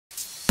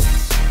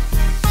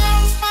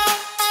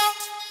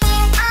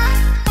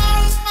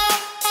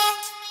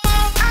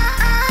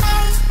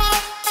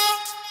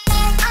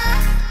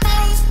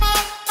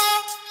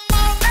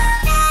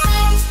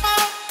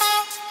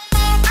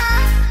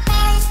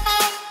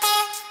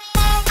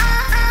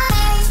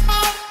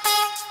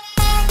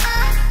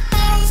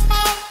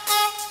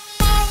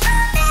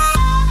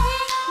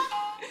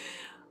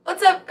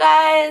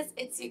guys,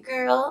 it's your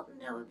girl,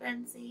 Noah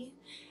Bensi,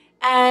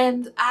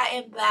 and I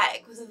am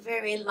back with a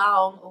very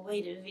long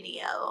awaited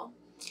video.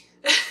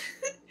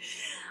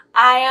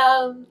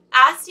 I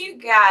asked you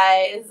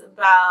guys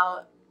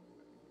about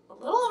a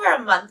little over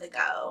a month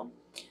ago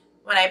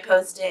when I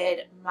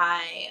posted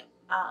my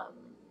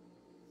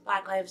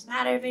Black Lives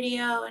Matter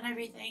video and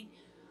everything.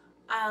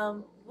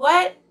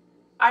 What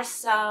are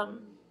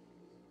some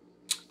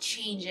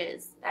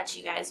changes that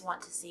you guys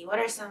want to see? What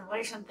are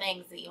some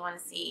things that you want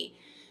to see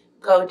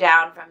go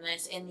down from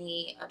this in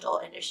the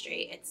adult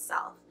industry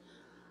itself?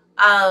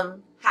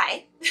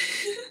 Hi.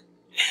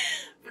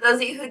 For those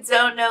of you who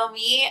don't know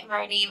me,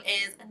 my name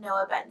is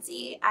Noah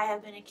Bensi. I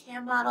have been a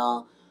cam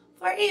model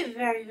for a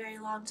very, very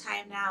long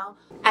time now.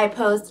 I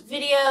post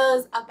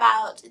videos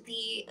about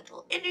the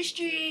adult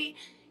industry,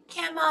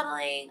 cam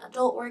modeling,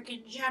 adult work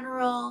in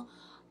general,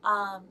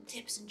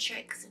 tips and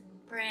tricks and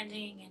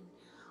branding and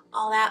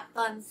all that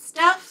fun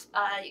stuff.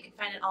 You can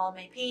find it all on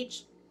my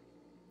page.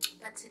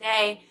 But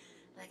today,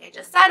 like I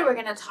just said, we're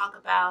going to talk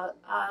about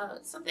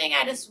something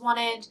I just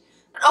wanted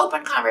an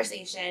open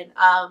conversation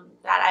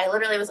that I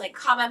literally was like,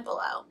 comment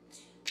below.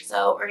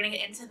 So we're going to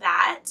get into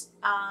that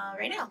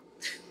right now.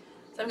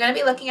 So I'm going to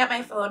be looking at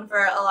my phone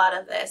for a lot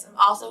of this. I'm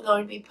also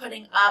going to be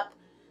putting up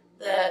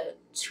the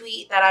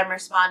tweet that I'm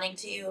responding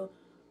to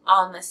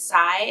on the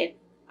side,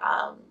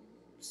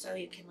 so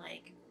you can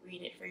like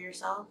read it for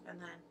yourself, but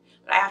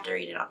I have to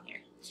read it on here.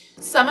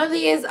 Some of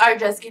these are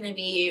just going to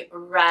be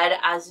read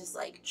as just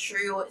like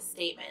true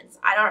statements.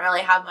 I don't really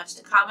have much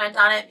to comment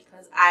on it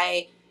because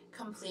I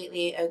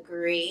completely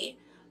agree.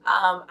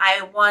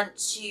 I want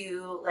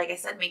to, like I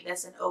said, make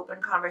this an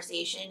open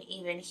conversation,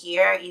 even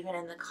here, even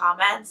in the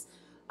comments.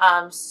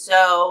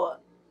 So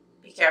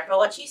be careful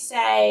what you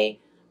say.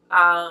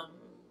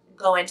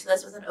 Go into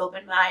this with an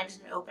open mind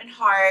and an open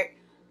heart.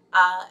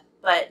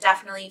 But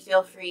definitely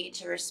feel free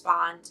to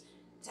respond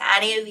to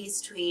any of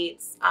these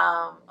tweets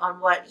on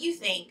what you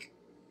think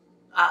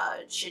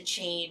should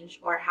change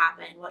or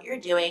happen, what you're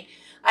doing.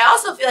 I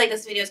also feel like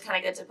this video is kind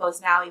of good to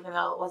post now, even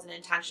though it wasn't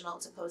intentional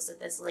to post it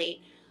this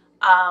late,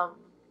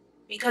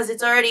 because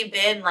it's already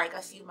been like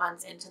a few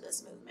months into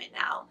this movement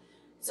now.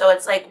 So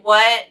it's like,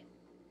 what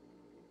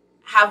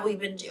have we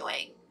been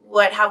doing?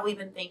 What have we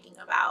been thinking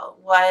about?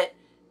 What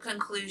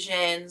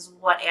conclusions,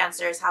 what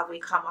answers have we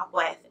come up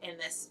with in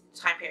this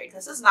time period?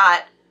 Because this is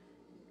not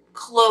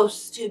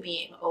close to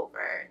being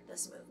over,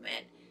 this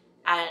movement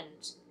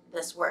and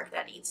this work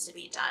that needs to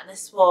be done.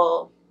 This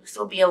will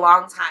be a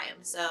long time.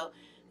 So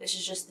this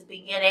is just the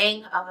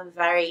beginning of a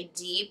very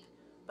deep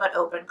but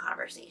open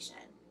conversation.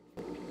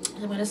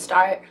 I'm going to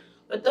start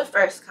with the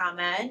first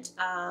comment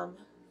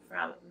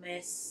from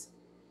Miss.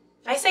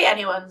 If I say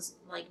anyone's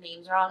like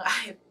names wrong,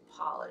 I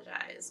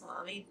apologize. Well,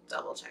 let me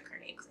double check her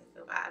name because I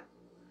feel bad.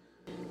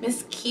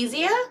 Miss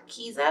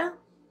Kiza.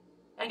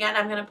 Again,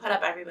 I'm going to put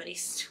up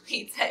everybody's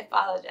tweets. I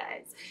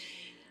apologize.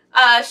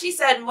 She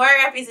said, more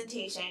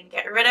representation,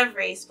 get rid of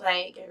race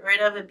play, get rid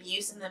of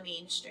abuse in the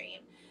mainstream,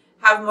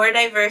 have more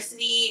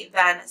diversity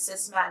than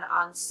cis men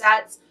on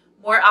sets,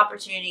 more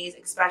opportunities,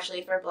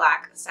 especially for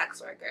Black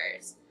sex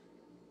workers.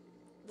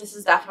 This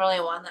is definitely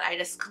one that I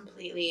just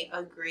completely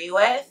agree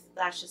with.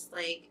 That's just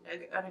like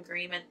an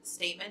agreement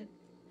statement.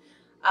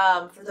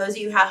 For those of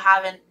you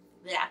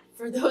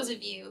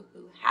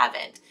who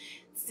haven't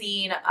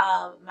seen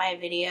my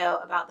video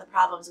about the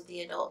problems with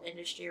the adult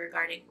industry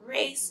regarding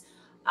race,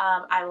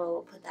 I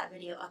will put that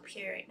video up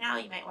here right now.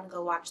 You might want to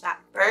go watch that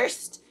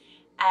first,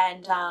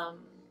 and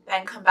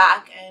then come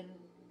back and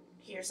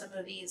hear some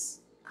of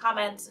these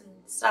comments and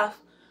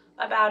stuff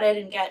about it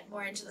and get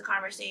more into the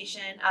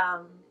conversation.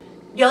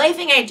 The only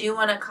thing I do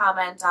want to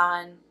comment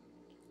on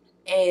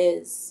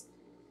is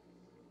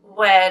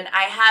when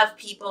I have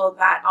people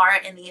that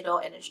aren't in the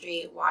adult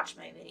industry watch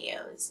my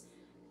videos.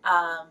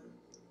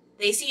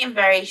 They seem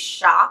very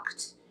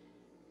shocked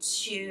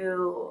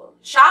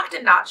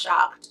and not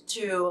shocked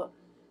to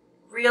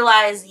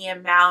realize the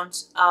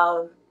amount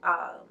of,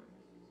 I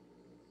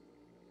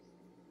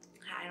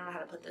don't know how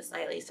to put this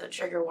lightly, so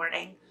trigger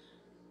warning,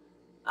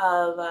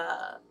 of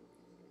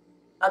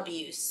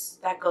abuse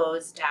that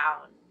goes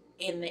down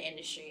in the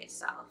industry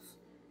itself.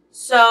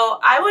 So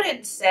I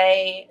wouldn't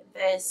say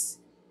this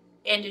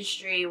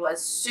industry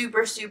was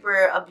super,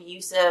 super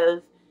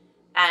abusive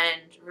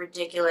and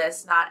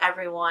ridiculous. Not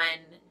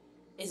everyone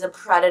is a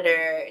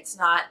predator. It's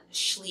not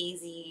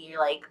sleazy,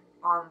 like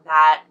on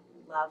that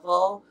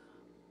level.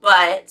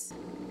 But,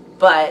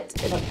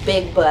 in a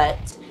big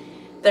but,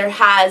 there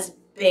has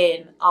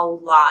been a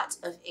lot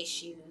of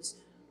issues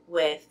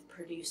with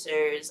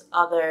producers,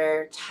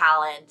 other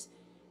talent,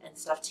 and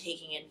stuff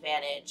taking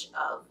advantage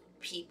of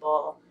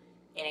people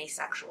in a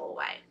sexual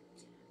way.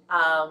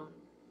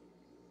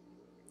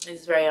 It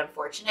is very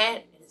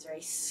unfortunate. It is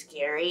very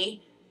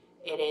scary.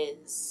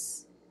 It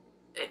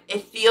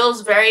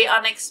feels very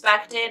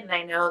unexpected, and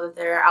I know that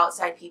there are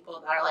outside people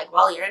that are like,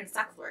 well, you're in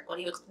sex work. What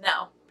do you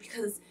know?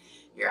 Because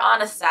you're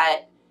on a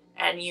set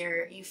and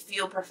you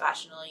feel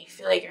professional. You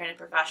feel like you're in a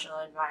professional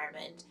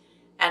environment,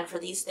 and for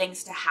these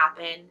things to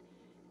happen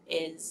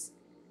is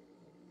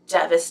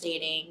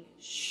devastating,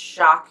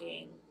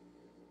 shocking,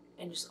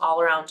 and just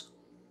all around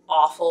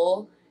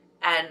awful.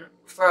 And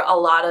for a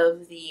lot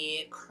of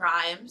the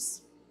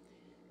crimes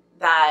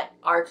that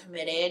are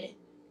committed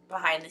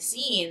behind the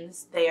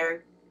scenes, they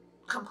are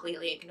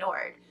completely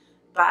ignored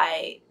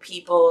by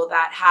people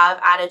that have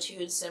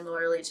attitudes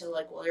similarly to,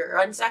 like, well, you're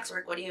in sex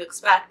work, what do you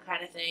expect,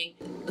 kind of thing.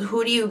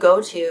 Who do you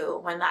go to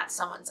when that's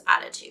someone's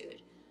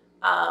attitude?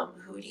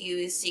 Who do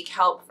you seek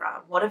help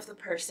from? What if the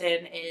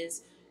person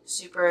is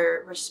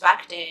super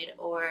respected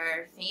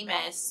or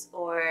famous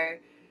or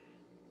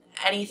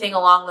anything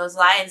along those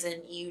lines,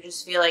 and you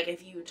just feel like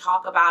if you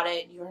talk about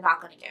it, you're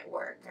not going to get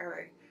work,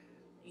 or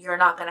you're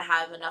not going to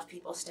have enough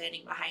people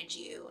standing behind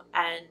you?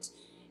 And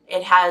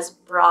it has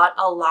brought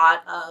a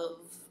lot of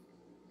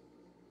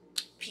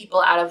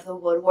people out of the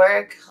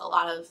woodwork, a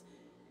lot of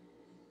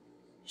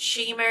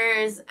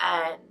shamers,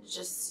 and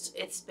just,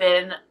 it's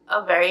been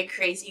a very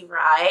crazy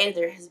ride.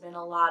 There has been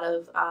a lot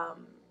of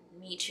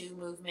Me Too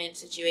movement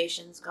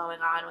situations going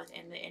on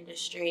within the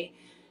industry,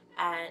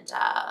 and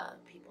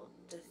people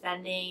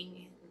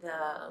defending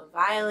the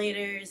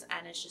violators,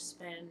 and it's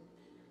been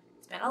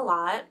a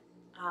lot.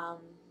 I'm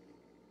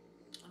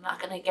not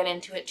going to get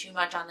into it too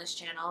much on this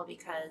channel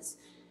because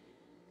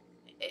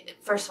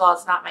first of all,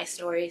 it's not my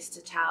stories to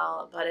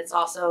tell, but it's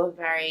also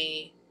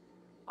very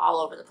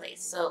all over the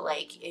place. So,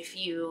 like, if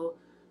you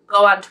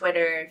go on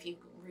Twitter, if you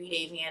read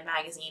AVN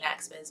Magazine,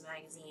 XBiz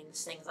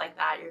magazines, things like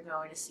that, you're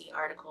going to see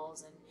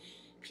articles and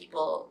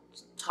people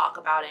talk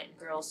about it and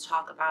girls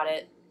talk about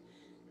it.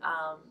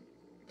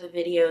 The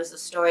videos, the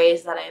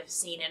stories that I've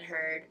seen and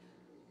heard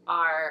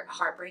are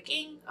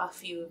heartbreaking. A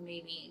few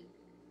made me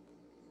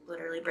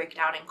literally break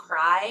down and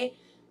cry.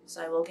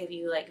 So I will give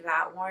you, like,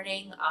 that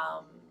warning.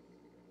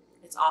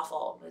 It's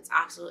awful. It's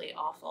absolutely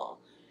awful.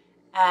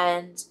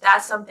 And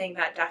that's something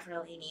that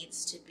definitely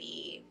needs to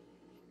be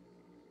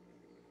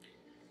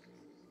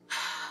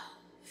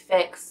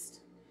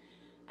fixed.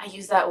 I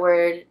use that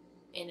word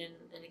in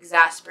an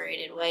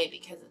exasperated way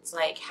because it's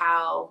like,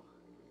 how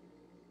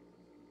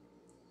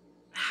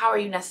are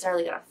you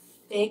necessarily going to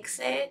fix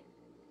it?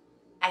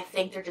 I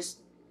think there just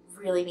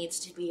really needs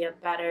to be a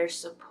better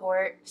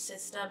support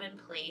system in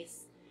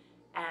place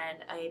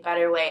and a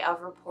better way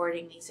of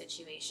reporting these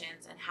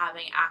situations and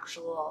having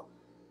actual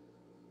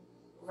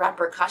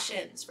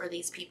repercussions for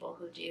these people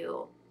who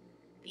do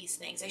these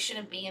things. They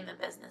shouldn't be in the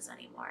business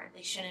anymore.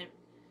 They shouldn't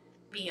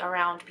be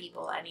around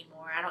people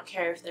anymore. I don't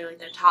care if they're like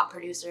the top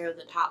producer of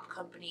the top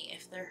company.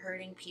 If they're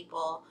hurting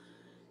people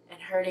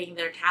and hurting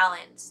their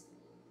talents,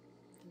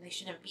 then they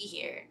shouldn't be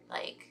here.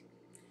 Like,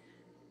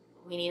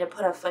 we need to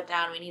put a foot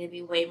down. We need to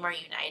be way more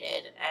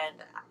united.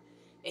 And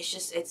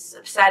it's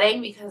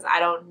upsetting because I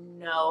don't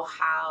know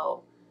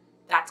how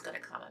that's going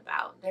to come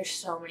about. There's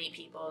so many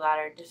people that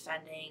are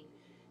defending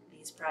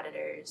these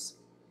predators,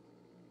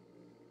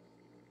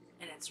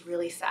 and it's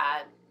really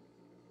sad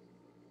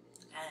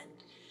and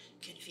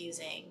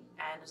confusing,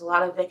 and there's a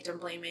lot of victim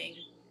blaming.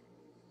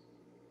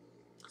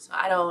 So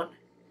I don't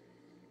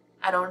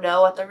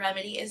know what the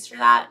remedy is for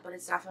that, but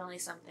it's definitely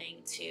something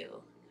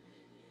to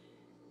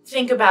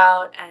think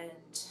about and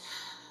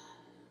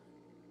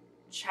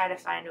try to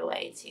find a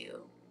way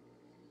to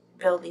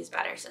build these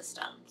better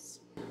systems.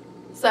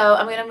 So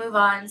I'm going to move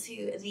on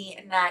to the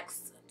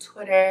next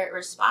Twitter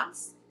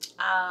response.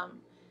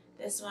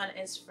 This one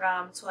is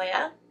from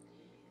Toya.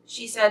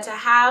 She said, to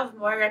have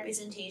more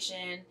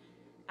representation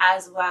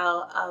as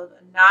well of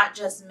not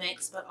just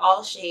mixed but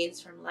all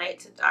shades from light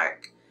to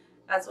dark,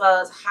 as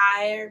well as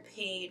higher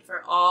paid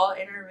for all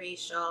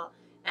interracial,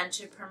 and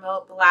to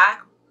promote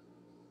Black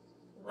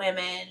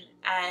women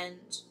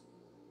and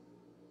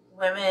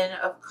women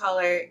of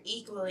color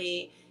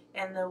equally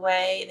in the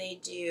way they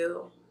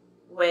do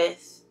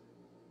with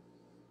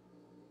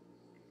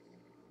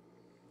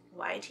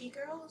YT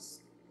girls?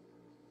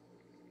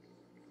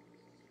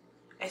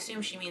 I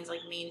assume she means like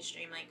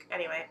mainstream, like,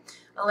 anyway.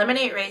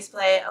 Eliminate race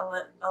play,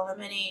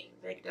 eliminate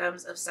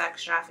victims of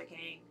sex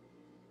trafficking,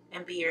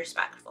 and be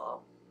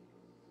respectful.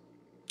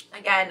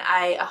 Again,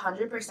 I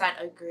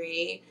 100%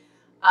 agree.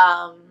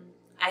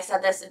 I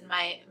said this in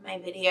my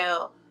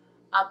video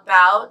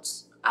about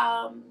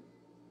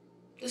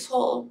this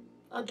whole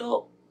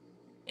adult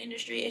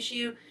industry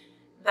issue,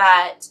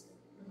 that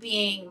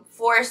being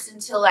forced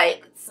into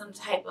like some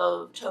type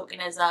of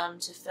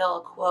tokenism to fill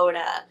a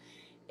quota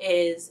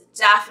is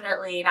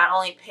definitely not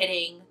only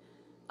pitting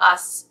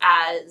us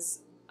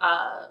as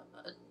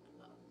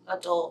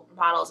adult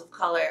models of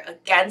color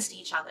against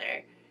each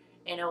other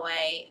in a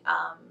way,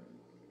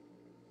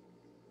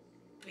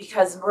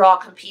 because we're all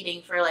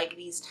competing for like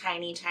these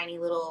tiny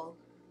little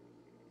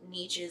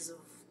niches of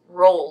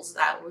roles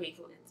that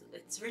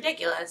it's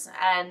ridiculous,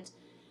 and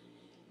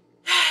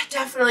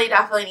definitely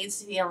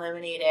needs to be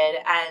eliminated.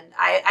 And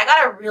I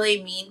got a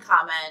really mean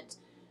comment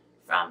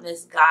from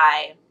this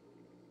guy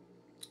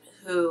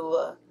who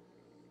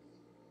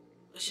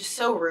was just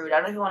so rude. I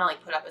don't even want to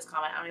like put up his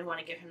comment. I don't even want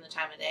to give him the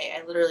time of day.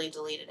 I literally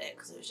deleted it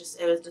because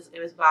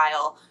it was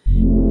vile.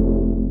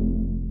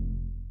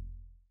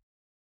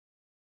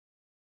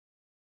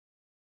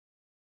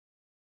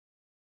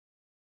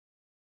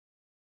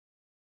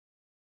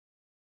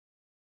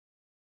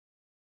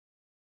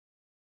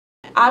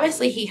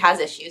 obviously he has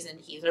issues and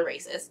he's a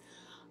racist.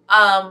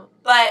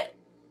 But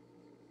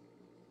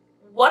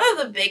one of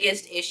the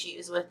biggest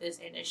issues with this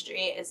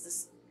industry is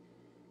this: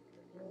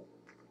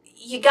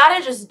 you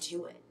gotta just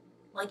do it.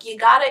 Like you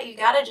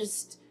gotta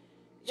just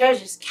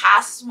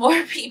cast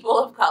more people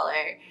of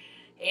color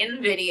in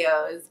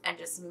videos and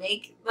just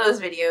make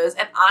those videos,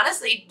 and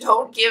honestly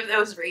don't give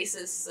those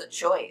racists a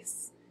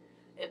choice.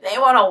 If they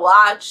want to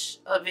watch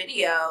a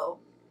video,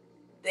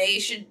 they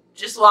should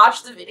just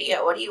watch the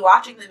video. What are you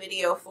watching the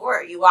video for?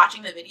 Are you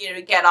watching the video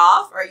to get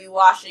off, or are you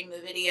watching the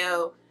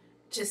video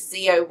to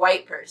see a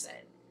white person?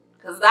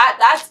 Because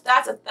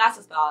that's a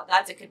thought.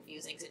 That's a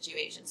confusing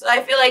situation. So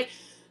I feel like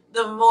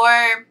the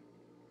more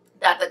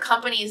that the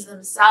companies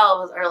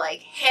themselves are like,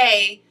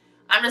 hey,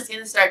 I'm just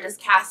going to start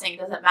just casting,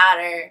 doesn't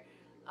matter.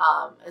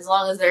 As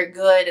long as they're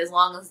good, as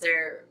long as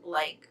they're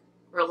like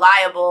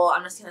reliable,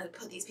 I'm just going to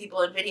put these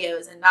people in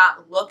videos and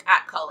not look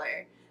at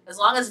color. As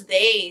long as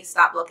they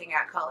stop looking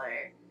at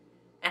color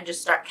and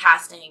just start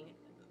casting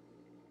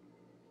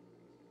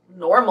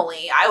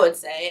normally, I would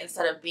say,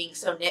 instead of being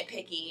so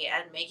nitpicky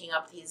and making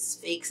up these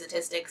fake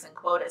statistics and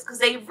quotas, because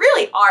they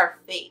really are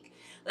fake.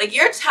 Like,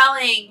 you're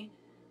telling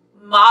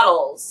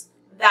models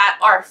that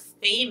are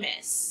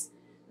famous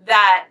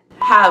that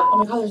have, oh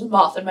my god, there's a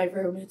moth in my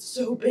room, it's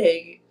so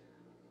big.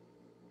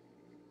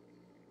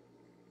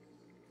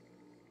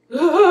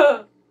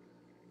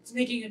 It's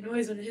making a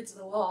noise when it hits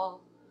the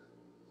wall.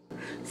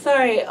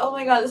 Sorry, oh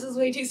my god, this is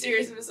way too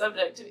serious of a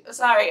subject to me.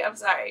 Sorry, I'm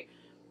sorry.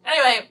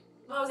 Anyway,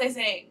 what was I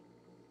saying?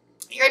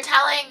 You're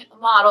telling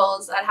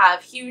models that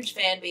have huge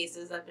fan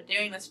bases, that have been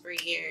doing this for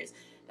years,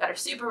 that are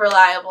super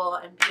reliable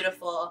and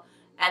beautiful,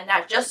 and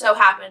that just so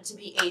happen to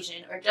be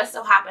Asian or just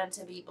so happen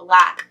to be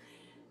black,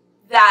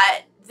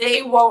 that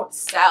they won't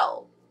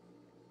sell.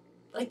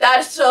 Like,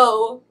 that's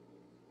so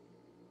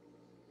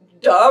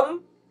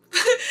dumb.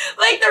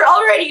 Like, they're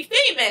already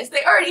famous.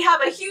 They already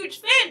have a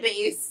huge fan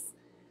base.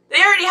 They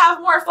already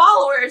have more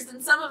followers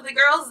than some of the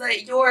girls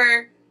that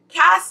you're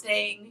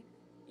casting.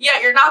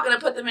 Yet you're not going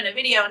to put them in a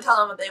video and tell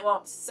them that they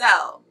won't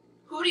sell.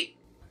 Who do you...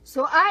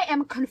 So I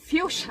am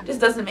confused. This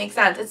doesn't make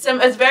sense.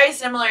 It's very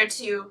similar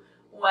to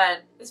when...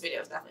 This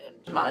video is definitely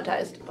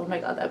monetized. Oh my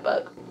god, that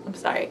bug. I'm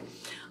sorry.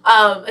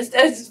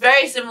 It's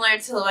very similar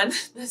to when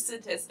the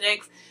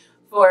statistics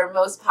for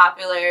most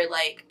popular,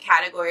 like,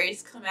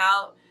 categories come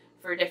out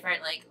for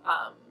different, like,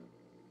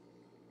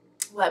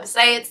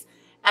 websites,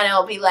 and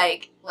it'll be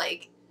like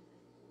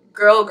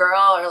girl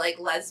or like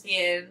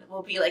lesbian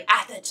will be like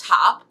at the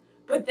top.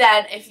 But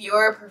then if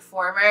you're a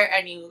performer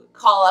and you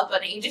call up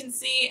an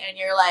agency and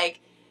you're like,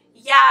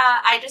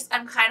 yeah,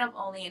 I'm kind of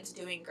only into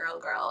doing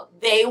girl,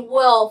 they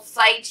will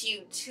fight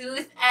you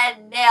tooth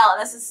and nail.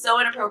 And this is so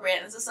inappropriate.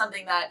 And this is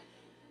something that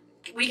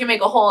we can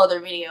make a whole other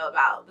video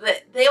about.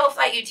 But they will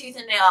fight you tooth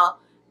and nail,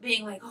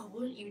 being like, oh,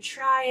 wouldn't you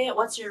try it?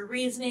 What's your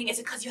reasoning? Is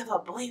it because you have a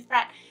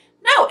boyfriend?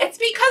 No, it's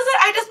because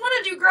I just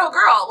want to do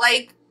girl.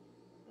 Like,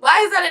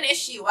 why is that an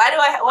issue? Why do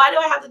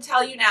I have to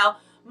tell you now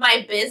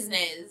my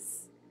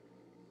business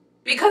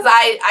because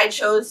I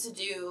chose to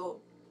do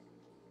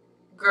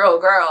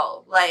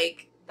girl?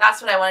 Like,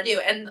 that's what I want to do.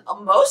 And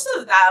most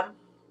of them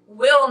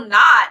will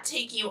not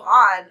take you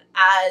on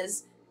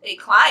as a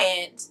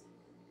client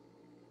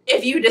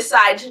if you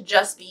decide to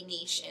just be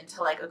niche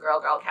into like a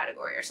girl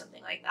category or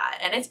something like that.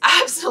 And it's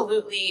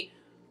absolutely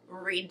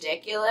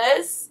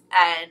ridiculous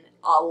and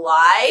a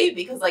lie,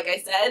 because like I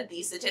said,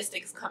 these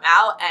statistics come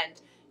out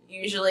and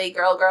usually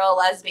girl,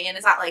 lesbian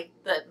is not like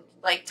the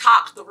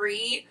top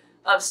 3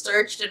 of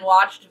searched and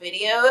watched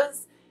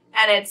videos.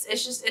 And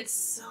it's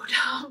so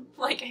dumb.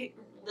 Like, I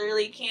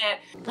literally can't.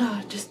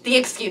 Just the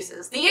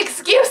excuses.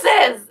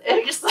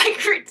 They're just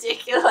like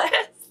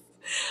ridiculous.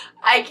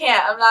 I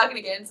can't. I'm not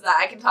gonna get into that.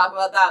 I can talk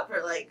about that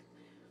for like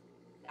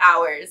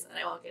hours and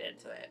I won't get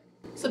into it.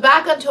 So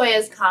back on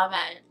Toya's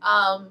comment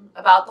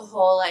about the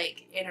whole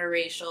like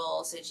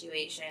interracial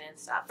situation and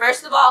stuff.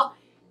 First of all,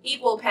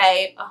 equal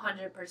pay,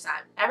 100%.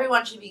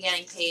 Everyone should be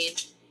getting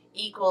paid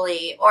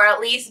equally, or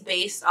at least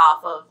based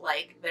off of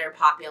like their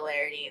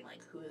popularity and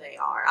like who they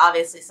are.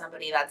 Obviously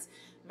somebody that's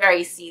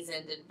very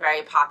seasoned and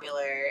very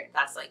popular,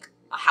 that's like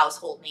a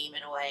household name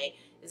in a way,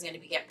 is going to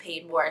be get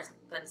paid more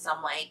than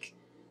some like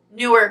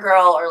newer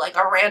girl or like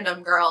a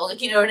random girl,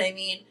 like, you know what I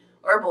mean,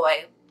 or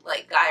boy,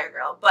 like guy or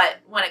girl.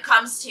 But when it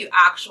comes to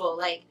actual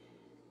like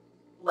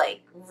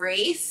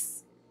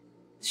race,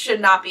 should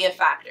not be a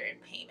factor in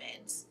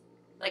payment.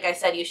 Like I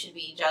said, you should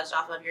be judged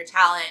off of your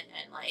talent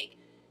and like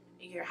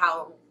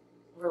how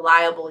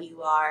reliable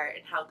you are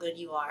and how good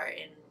you are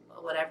in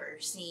whatever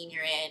scene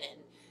you're in, and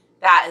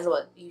that is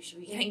what you should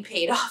be getting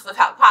paid off of,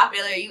 how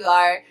popular you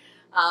are,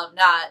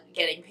 not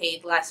getting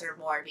paid less or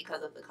more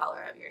because of the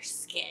color of your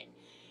skin.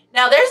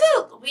 Now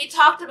we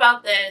talked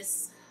about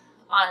this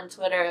on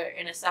Twitter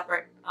in a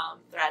separate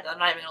thread that I'm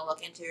not even going to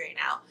look into right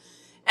now.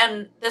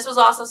 And this was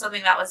also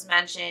something that was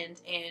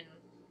mentioned in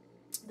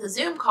the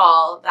Zoom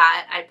call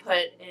that I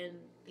put in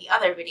the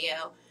other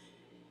video.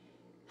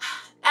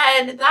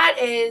 And that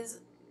is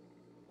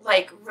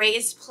like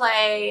race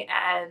play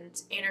and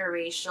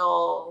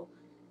interracial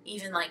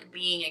even like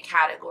being a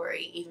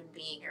category, even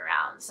being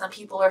around. Some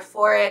people are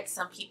for it,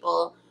 some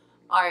people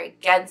are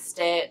against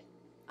it.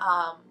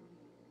 I'm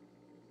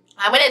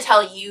going to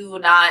tell you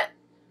not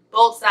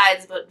both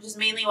sides, but just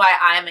mainly why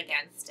I'm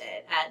against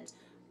it. And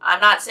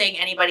I'm not saying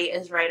anybody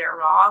is right or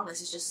wrong.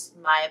 This is just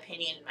my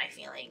opinion and my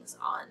feelings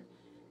on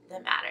the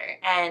matter.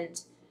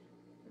 And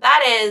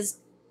that is,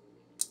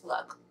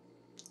 look,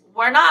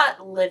 we're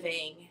not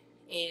living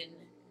in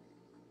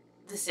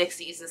the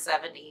 60s, the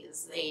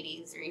 70s, the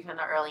 80s, or even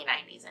the early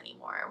 90s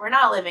anymore. We're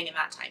not living in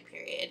that time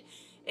period.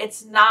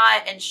 It's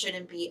not and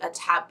shouldn't be a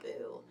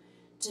taboo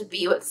to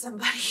be with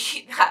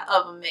somebody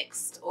of a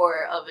mixed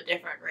or of a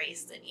different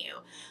race than you.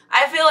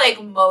 I feel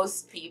like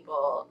most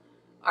people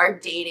are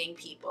dating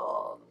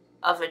people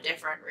of a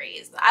different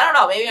race. I don't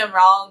know, maybe I'm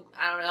wrong.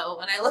 I don't know.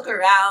 When I look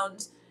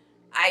around,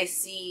 I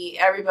see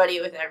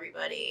everybody with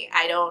everybody.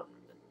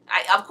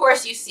 Of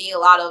course you see a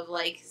lot of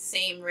like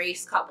same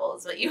race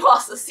couples, but you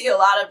also see a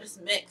lot of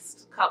just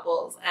mixed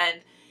couples,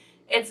 and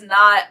it's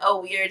not a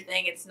weird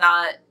thing. It's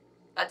not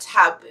a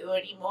taboo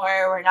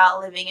anymore. We're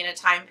not living in a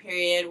time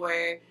period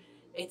where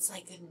it's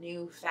like a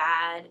new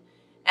fad.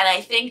 And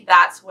I think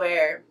that's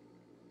where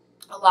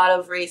a lot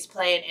of race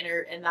play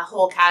and the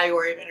whole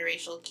category of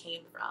interracial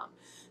came from,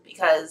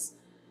 because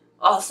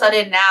all of a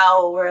sudden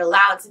now we're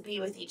allowed to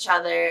be with each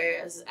other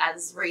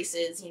as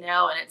races, you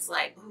know, and it's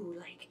like, ooh,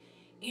 like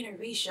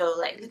interracial,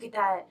 like look at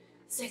that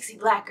sexy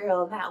black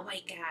girl and that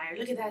white guy, or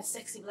look at that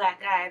sexy black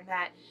guy and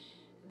that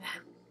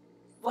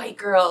white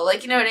girl,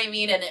 like, you know what I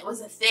mean? And it was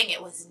a thing,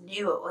 it was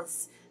new, it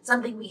was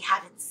something we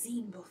haven't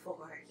seen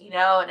before, you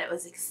know, and it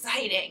was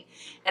exciting.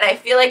 And I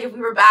feel like if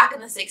we were back in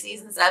the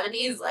 60s and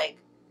 70s, like,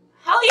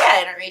 hell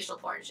yeah, interracial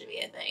porn should be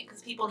a thing,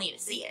 because people need to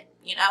see it,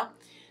 you know?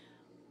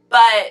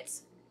 But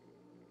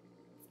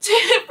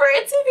for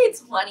it to be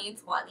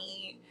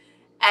 2020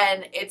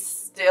 and it's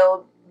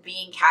still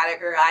being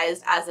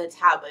categorized as a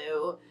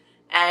taboo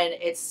and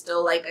it's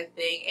still like a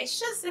thing, it's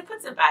just, it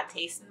puts a bad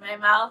taste in my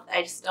mouth.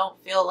 I just don't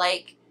feel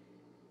like,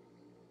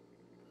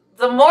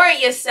 the more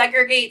you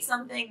segregate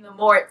something, the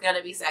more it's going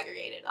to be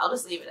segregated. I'll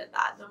just leave it at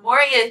that. The more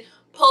you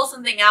pull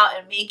something out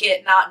and make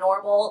it not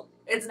normal,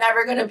 it's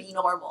never going to be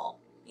normal,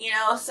 you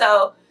know?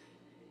 So,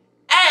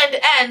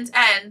 and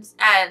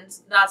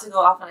not to go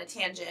off on a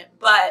tangent,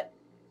 but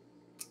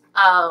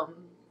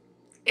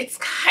it's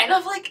kind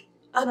of like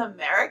an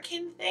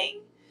American thing.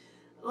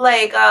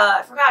 Like,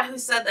 I forgot who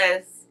said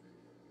this.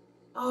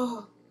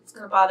 Oh, it's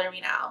going to bother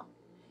me now.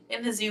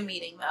 In the Zoom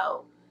meeting,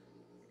 though.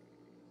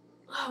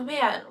 Oh,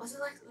 man. Was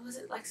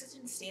it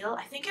Lexington Steele?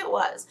 I think it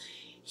was.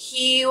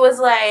 He was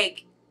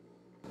like,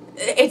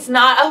 it's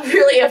not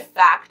really a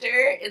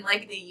factor in,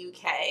 like, the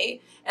UK.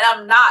 And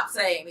I'm not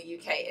saying the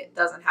UK it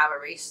doesn't have a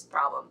race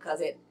problem,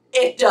 because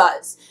it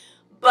does.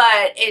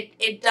 But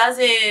it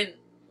doesn't,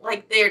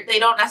 like, they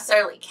don't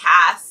necessarily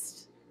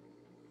cast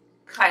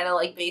kind of,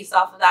 like, based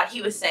off of that.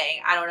 He was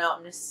saying, I don't know,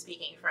 I'm just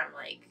speaking from,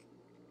 like,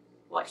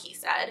 what he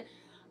said.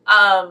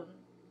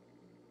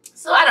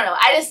 So I don't know.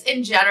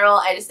 In general,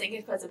 I just think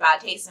it puts a bad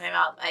taste in my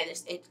mouth.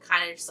 It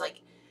kind of just,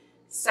 like,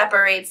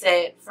 separates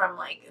it from,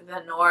 like,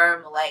 the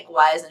norm. Like,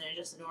 why isn't it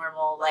just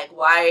normal? Like,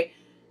 why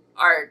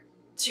are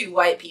two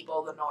white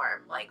people the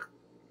norm? Like,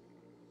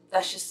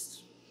 that's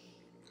just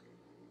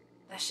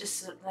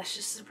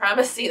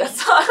supremacy.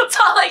 That's all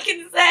I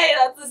can say.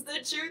 That's just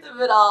the truth of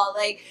it all.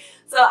 Like,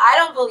 so I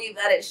don't believe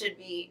that it should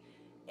be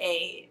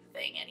a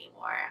thing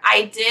anymore.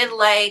 I did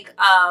like,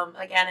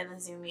 again in the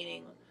Zoom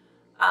meeting,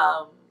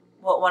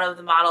 what one of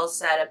the models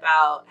said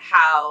about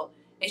how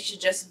it should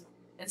just,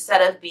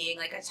 instead of being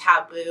like a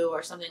taboo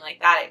or something like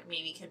that, it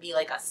maybe can be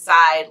like a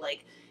side,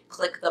 like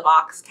click the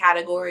box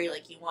category,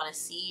 like you want to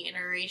see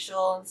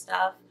interracial and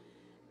stuff.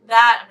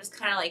 That I'm just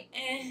kind of like,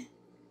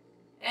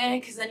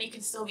 because then you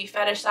can still be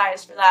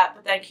fetishized for that,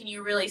 but then can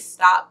you really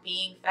stop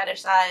being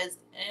fetishized?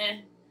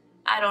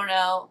 I don't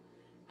know.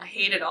 I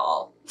hate it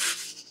all.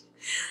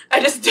 I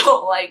just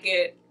don't like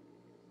it.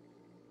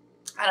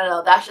 I don't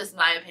know. That's just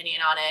my opinion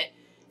on it.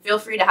 Feel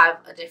free to have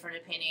a different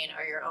opinion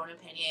or your own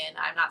opinion.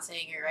 I'm not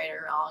saying you're right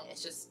or wrong.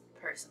 It's just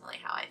personally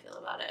how I feel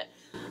about it.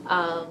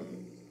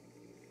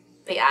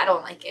 But yeah, I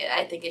don't like it.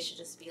 I think it should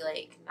just be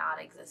like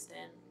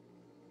non-existent.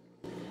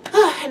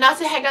 And not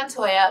to hang on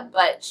Toya,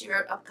 but she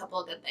wrote a couple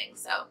of good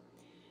things. So,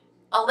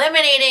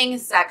 eliminating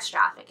sex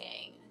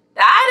trafficking.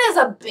 That is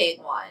a big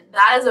one.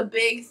 That is a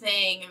big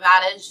thing.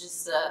 That is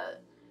just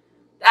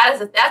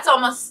that's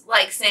almost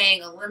like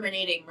saying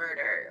eliminating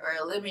murder or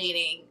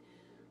eliminating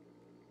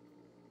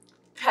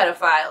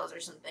pedophiles or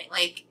something.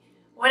 Like,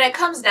 when it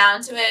comes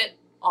down to it,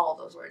 all of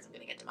those words I'm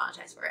going to get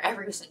demonetized for,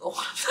 every single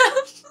one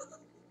of them.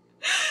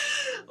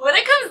 When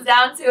it comes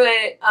down to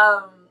it,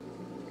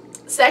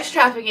 sex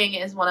trafficking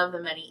is one of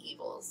the many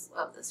evils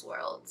of this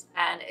world,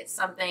 and it's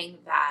something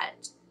that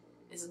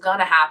is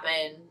gonna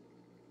happen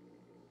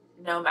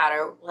no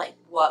matter like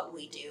what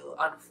we do,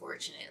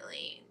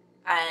 unfortunately.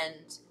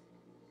 And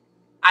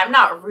I'm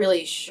not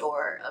really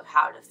sure of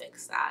how to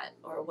fix that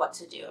or what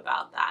to do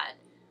about that.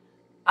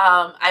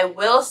 I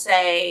will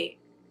say,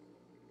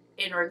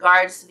 in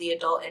regards to the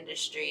adult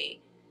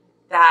industry,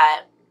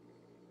 that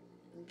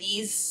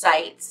these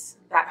sites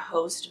that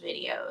host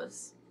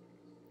videos,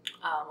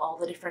 all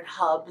the different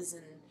hubs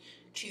and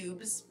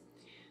tubes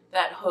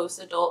that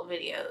host adult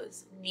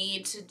videos,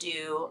 need to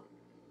do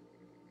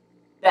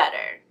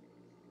better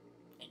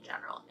in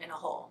general, in a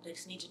whole. They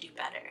just need to do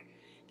better.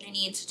 They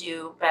need to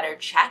do better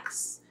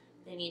checks.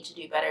 They need to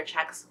do better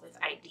checks with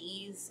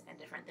IDs and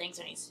different things.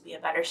 There needs to be a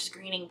better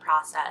screening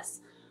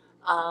process.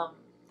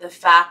 The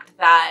fact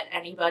that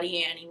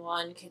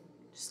anyone can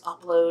just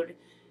upload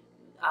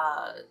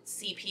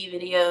CP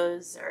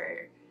videos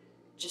or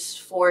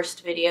just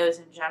forced videos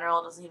in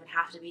general, doesn't even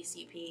have to be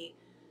CP,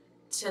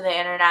 to the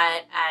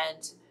internet,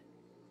 and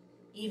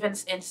even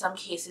in some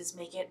cases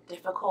make it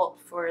difficult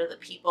for the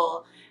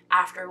people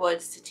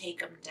afterwards to take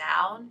them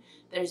down.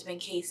 There's been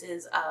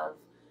cases of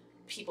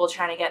people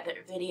trying to get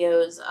their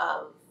videos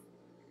of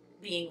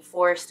being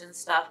forced and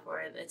stuff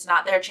where it's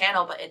not their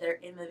channel, but they're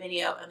in the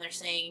video and they're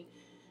saying,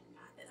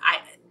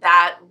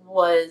 that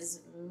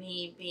was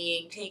me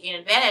being taken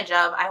advantage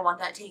of. I want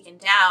that taken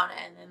down.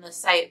 And then the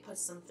site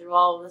puts them through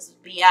all of this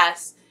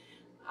BS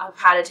of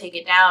how to take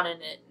it down,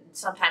 and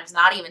sometimes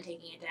not even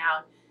taking it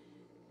down.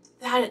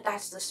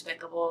 That's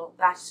despicable.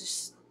 That's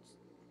just,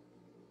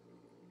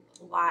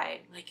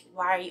 why? Like,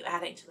 why are you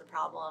adding to the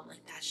problem?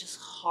 Like, that's just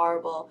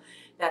horrible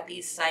that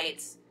these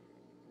sites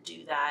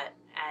do that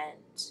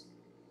and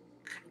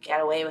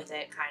get away with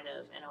it, kind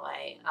of, in a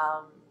way.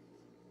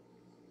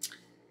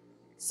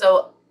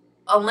 So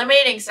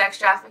eliminating sex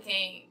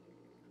trafficking,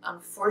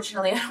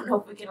 unfortunately, I don't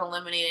know if we can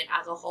eliminate it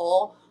as a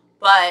whole,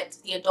 but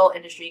the adult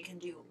industry can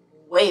do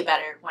way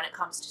better when it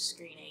comes to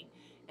screening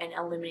and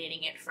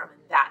eliminating it from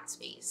that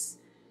space.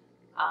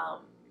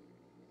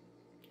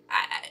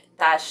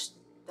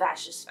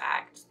 That's just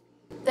fact.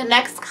 The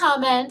next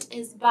comment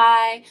is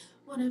by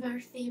one of our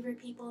favorite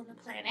people on the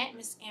planet,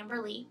 Miss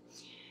Amber Lee.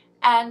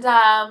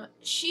 And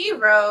she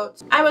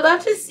wrote, "I would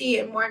love to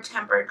see more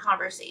tempered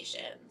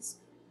conversations.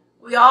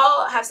 We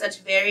all have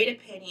such varied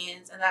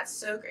opinions, and that's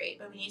so great,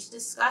 but we need to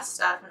discuss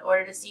stuff in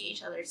order to see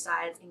each other's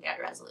sides and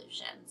get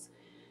resolutions."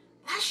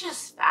 That's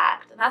just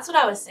fact. And that's what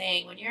I was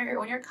saying. When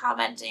you're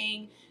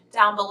commenting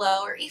down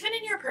below, or even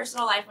in your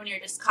personal life, when you're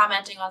just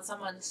commenting on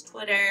someone's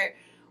Twitter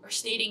or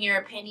stating your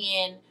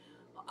opinion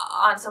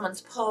on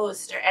someone's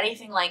post or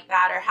anything like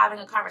that, or having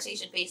a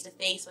conversation face to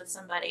face with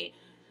somebody,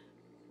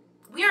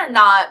 we are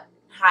not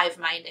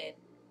hive-minded.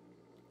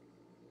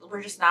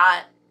 We're just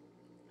not.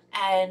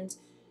 And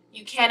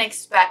you can't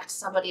expect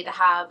somebody to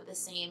have the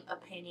same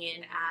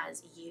opinion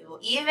as you,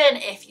 even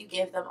if you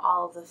give them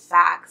all of the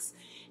facts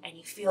and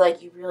you feel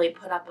like you really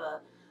put up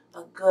a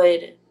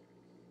good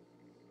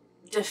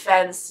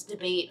defense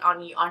debate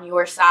on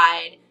your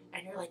side,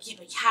 and you're like, yeah,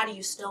 but how do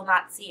you still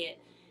not see it?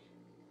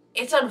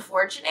 It's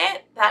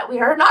unfortunate that we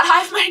are not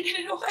hive-minded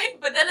in a way,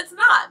 but then it's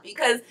not,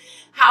 because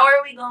how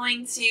are we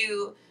going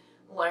to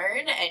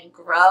learn and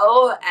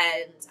grow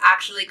and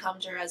actually come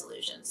to a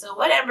resolution? So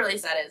what Amberly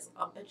said is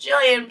a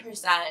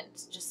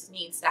bajillion% just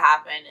needs to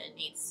happen, and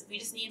we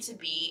just need to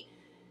be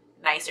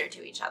nicer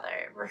to each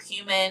other. We're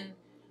human.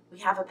 We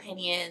have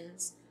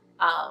opinions.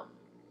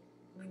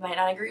 We might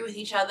not agree with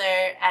each other,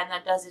 and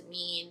that doesn't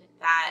mean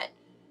that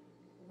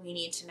we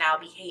need to now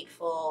be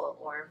hateful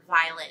or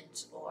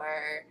violent,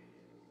 or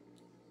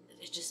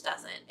it just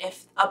doesn't.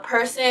 If a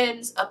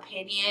person's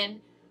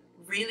opinion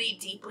really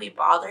deeply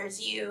bothers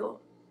you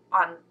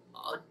on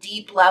a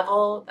deep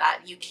level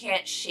that you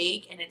can't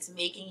shake, and it's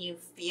making you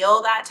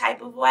feel that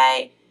type of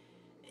way,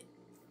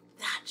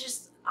 that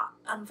just,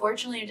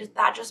 unfortunately,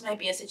 that just might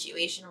be a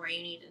situation where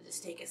you need to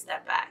just take a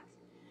step back.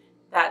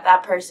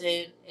 That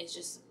person is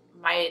just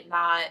might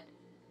not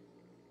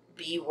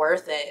be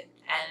worth it.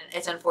 And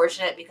it's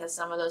unfortunate because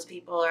some of those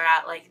people are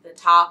at like the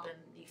top and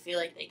you feel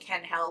like they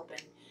can help,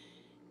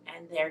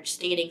 and they're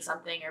stating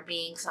something or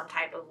being some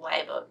type of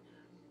way. But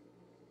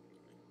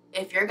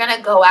if you're going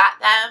to go at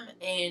them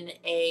in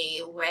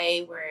a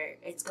way where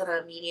it's going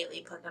to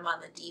immediately put them on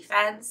the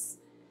defense,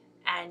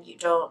 and you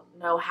don't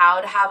know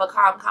how to have a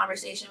calm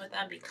conversation with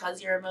them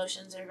because your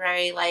emotions are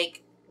very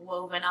like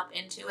woven up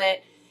into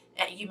it,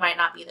 you might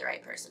not be the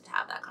right person to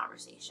have that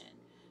conversation.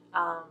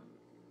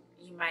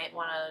 You might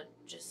want to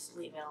just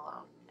leave it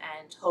alone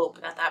and hope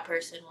that that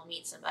person will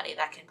meet somebody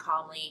that can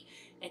calmly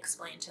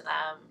explain to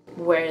them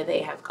where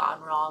they have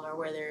gone wrong or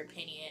where their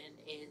opinion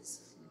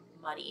is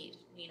muddied,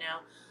 you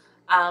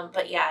know?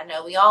 But yeah,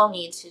 no, we all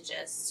need to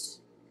just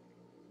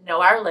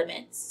know our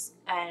limits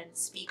and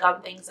speak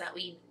on things that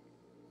we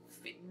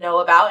know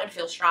about and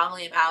feel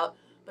strongly about,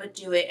 but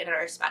do it in a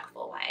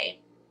respectful way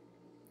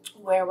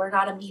where we're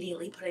not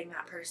immediately putting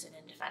that person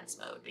in defense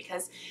mode.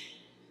 Because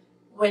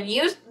when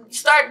you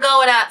start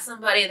going at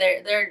somebody,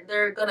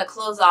 they're going to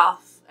close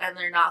off, and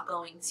they're not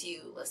going to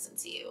listen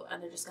to you,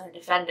 and they're just going to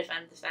defend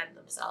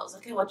themselves.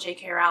 Look at what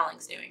J.K.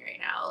 Rowling's doing right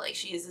now. Like,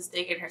 she is just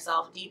digging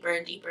herself deeper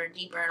and deeper and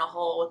deeper in a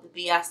hole with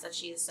the BS that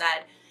she has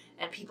said,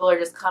 and people are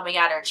just coming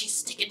at her, and she's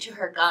sticking to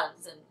her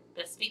guns, and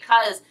it's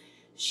because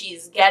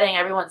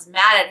everyone's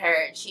mad at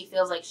her, and she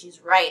feels like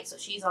she's right, so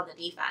she's on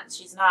the defense.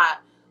 She's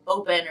not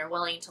open or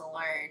willing to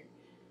learn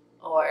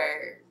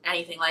or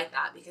anything like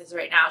that, because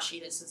right now she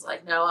just is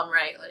like, no, I'm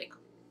right. Like,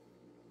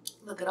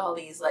 look at all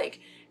these like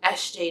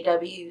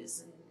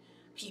SJWs and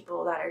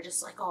people that are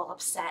just like all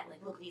upset,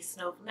 like look at these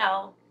snow.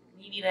 No,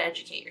 you need to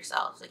educate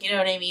yourself. Like, you know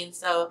what I mean?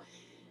 So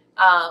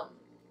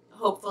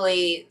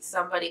hopefully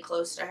somebody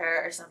close to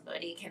her or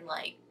somebody can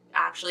like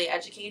actually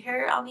educate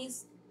her on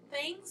these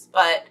things.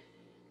 But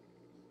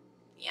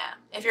yeah,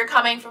 if you're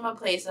coming from a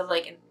place of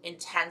like an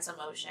intense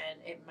emotion,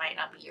 it might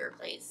not be your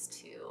place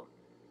to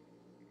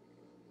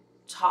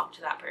talk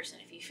to that person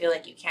if you feel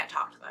like you can't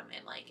talk to them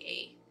in like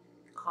a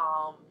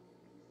calm,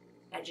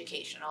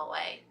 educational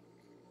way.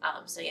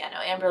 So yeah, no,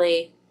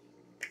 Amberly.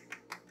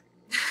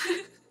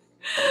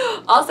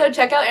 Also,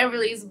 check out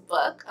Amberly's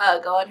book.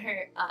 Go on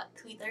her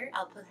Twitter.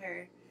 I'll put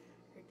her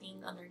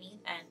thing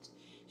underneath, and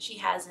she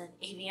has an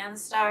AVN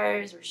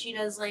Stars where she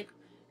does like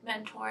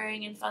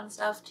mentoring and fun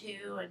stuff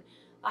too, and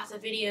lots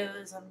of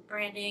videos on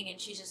branding, and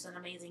she's just an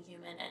amazing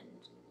human, and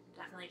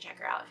definitely check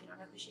her out if you don't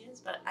know who she is,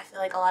 but I feel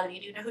like a lot of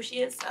you do know who she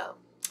is, so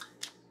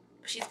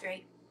she's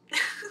great.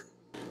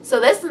 So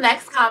this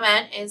next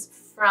comment is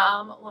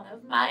from one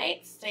of my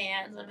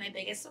fans, one of my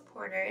biggest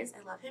supporters.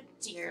 I love him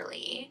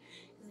dearly.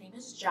 His name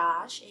is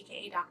Josh,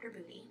 aka Dr.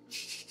 Booty.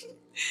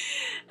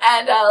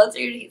 And let's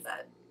read what he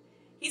said.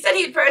 He said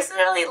he'd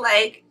personally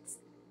like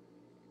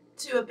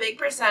to a big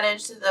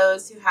percentage to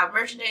those who have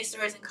merchandise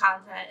stores and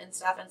content and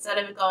stuff, instead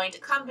of it going to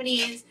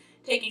companies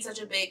taking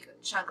such a big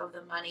chunk of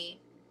the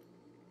money.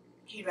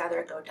 He'd rather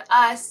it go to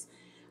us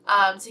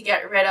to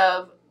get rid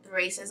of the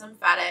racism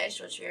fetish,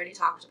 which we already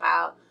talked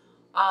about.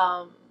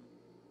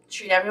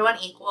 Treat everyone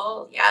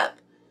equal. Yep.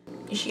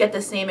 You should get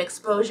the same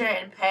exposure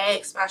and pay,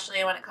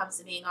 especially when it comes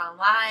to being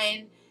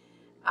online.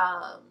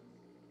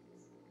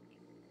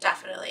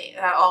 Definitely.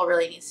 That all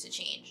really needs to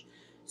change.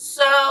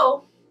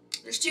 So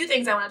there's two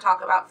things I want to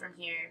talk about from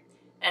here.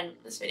 And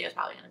this video is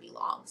probably going to be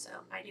long, so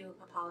I do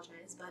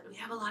apologize, but we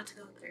have a lot to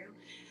go through.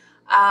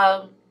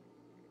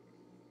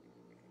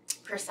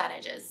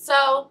 Percentages.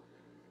 So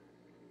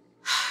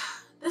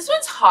this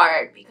one's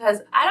hard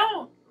because I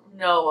don't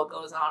know what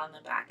goes on in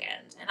the back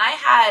end. And I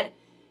had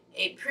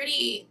a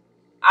pretty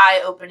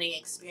eye-opening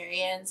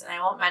experience, and I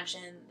won't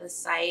mention the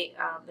site.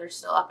 They're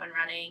still up and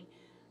running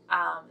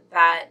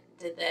that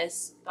did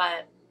this,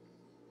 but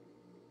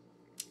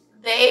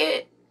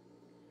they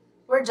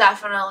were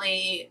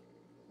definitely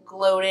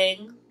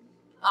gloating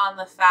on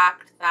the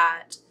fact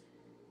that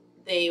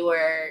they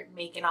were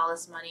making all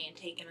this money and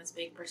taking this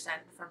big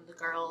percent from the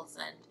girls,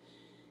 and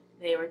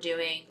they were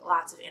doing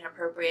lots of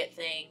inappropriate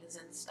things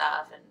and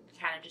stuff, and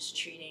kind of just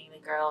treating the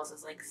girls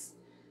as like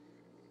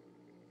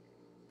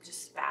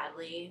just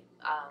badly.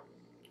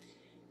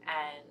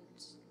 And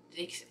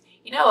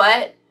you know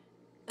what?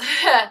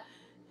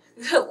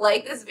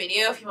 Like this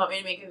video if you want me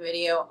to make a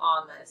video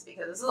on this,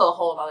 because this is a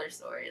whole other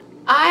story.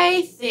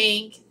 I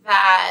think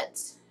that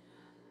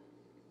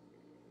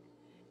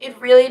it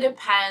really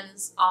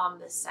depends on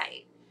the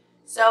site.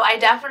 So I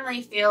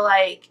definitely feel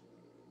like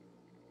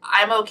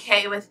I'm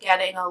okay with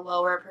getting a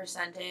lower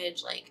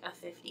percentage, like a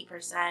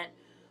 50%,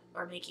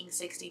 or making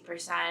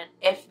 60%,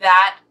 if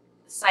that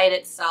site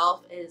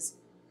itself is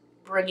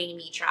bringing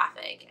me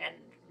traffic and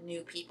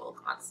new people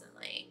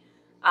constantly.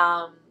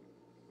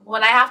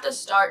 When I have to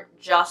start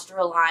just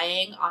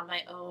relying on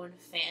my own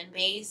fan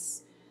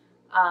base,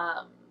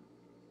 I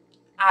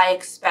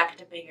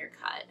expect a bigger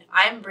cut. If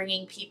I'm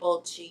bringing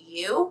people to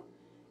you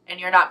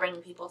and you're not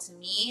bringing people to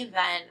me,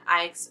 then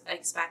I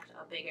expect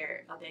a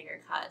bigger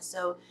cut.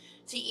 So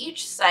to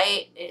each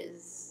site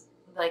is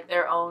like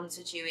their own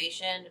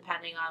situation,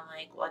 depending on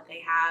like what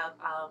they have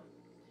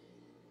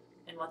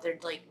and what they're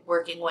like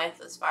working with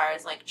as far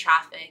as like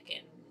traffic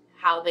and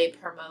how they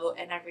promote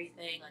and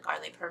everything. Like,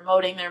 are they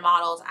promoting their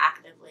models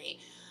actively?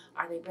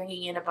 Are they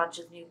bringing in a bunch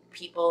of new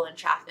people and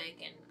traffic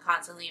and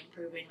constantly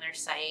improving their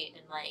site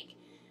and like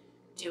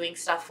doing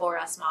stuff for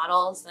us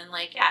models? Then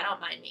like, yeah, I don't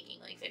mind making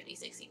like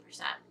 50-60%.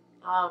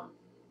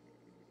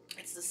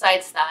 It's the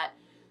sites that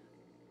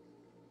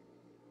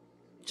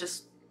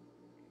just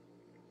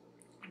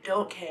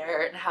don't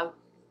care and have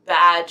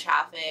bad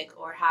traffic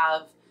or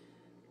have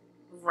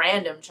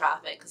random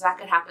traffic, because that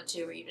could happen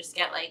too, where you just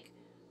get like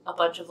a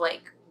bunch of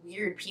like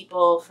weird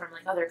people from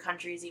like other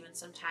countries. Even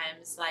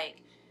sometimes,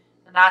 like,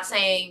 I'm not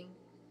saying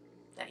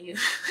that you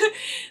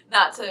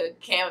not to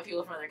cam with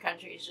people from other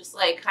countries, just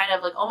like kind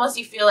of like almost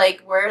you feel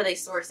like, where are they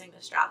sourcing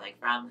this traffic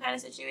from kind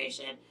of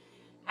situation.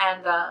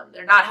 And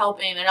they're not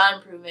helping, they're not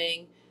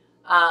improving,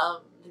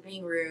 they're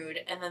being rude.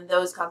 And then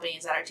those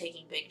companies that are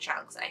taking big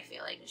chunks, I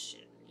feel like just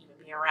shouldn't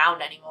even be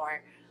around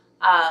anymore.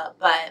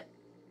 But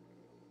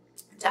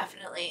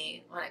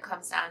definitely when it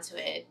comes down to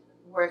it,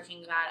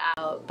 working that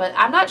out. But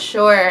I'm not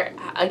sure,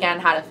 again,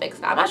 how to fix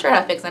that. I'm not sure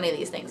how to fix any of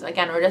these things.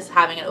 Again, we're just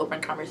having an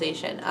open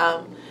conversation.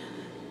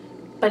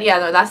 But yeah,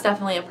 no, that's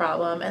definitely a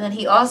problem. And then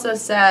he also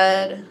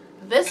said,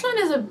 this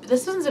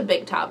one's a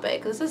big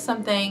topic. This is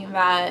something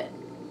that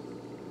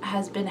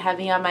has been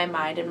heavy on my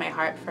mind and my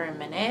heart for a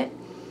minute.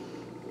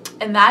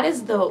 And that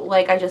is the,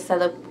 like I just said,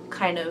 the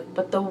kind of,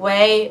 but the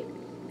way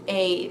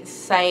a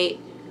site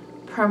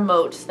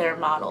promotes their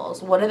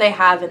models. What do they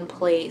have in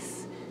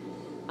place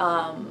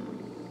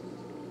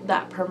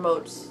that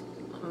promotes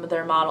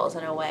their models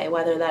in a way,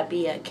 whether that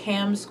be a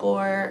cam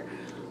score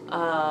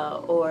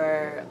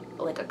or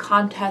like a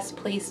contest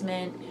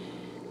placement.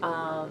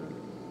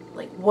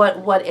 Like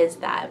what is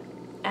that?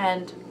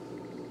 And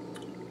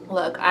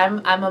look,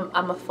 I'm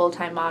a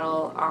full-time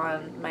model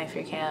on My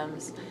Free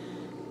Cams,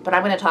 but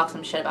I'm gonna talk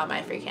some shit about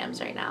My Free Cams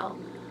right now.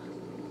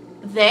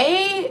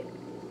 They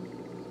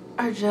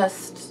are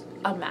just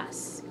a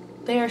mess.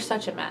 They are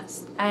such a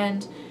mess,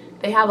 and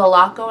they have a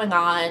lot going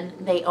on.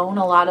 They own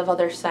a lot of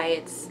other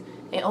sites.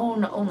 They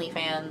own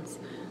OnlyFans,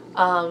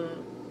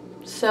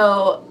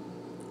 so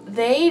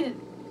they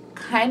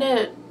kind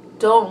of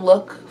don't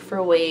look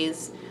for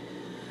ways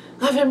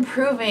of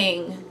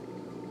improving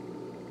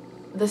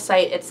the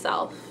site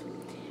itself.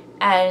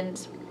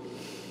 And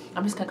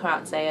I'm just gonna come out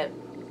and say it.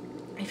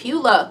 If you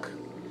look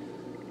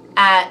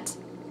at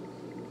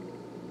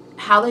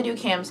how they do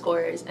cam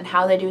scores and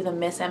how they do the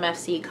Miss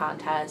MFC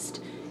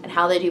contest and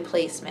how they do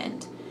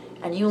placement,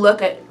 and you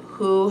look at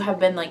who have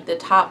been like the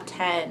top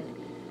 10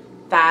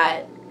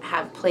 that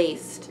have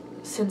placed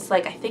since,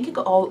 like, I think it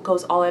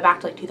goes all the way back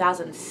to like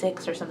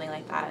 2006 or something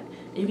like that.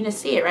 You're gonna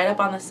see it right up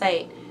on the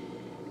site.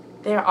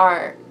 There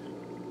are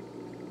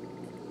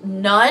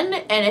none,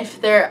 and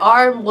if there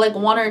are like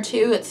one or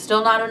two, it's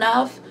still not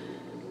enough.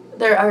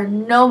 There are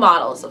no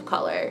models of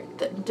color.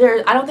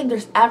 I don't think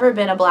there's ever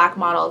been a black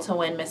model to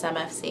win Miss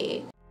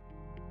MFC.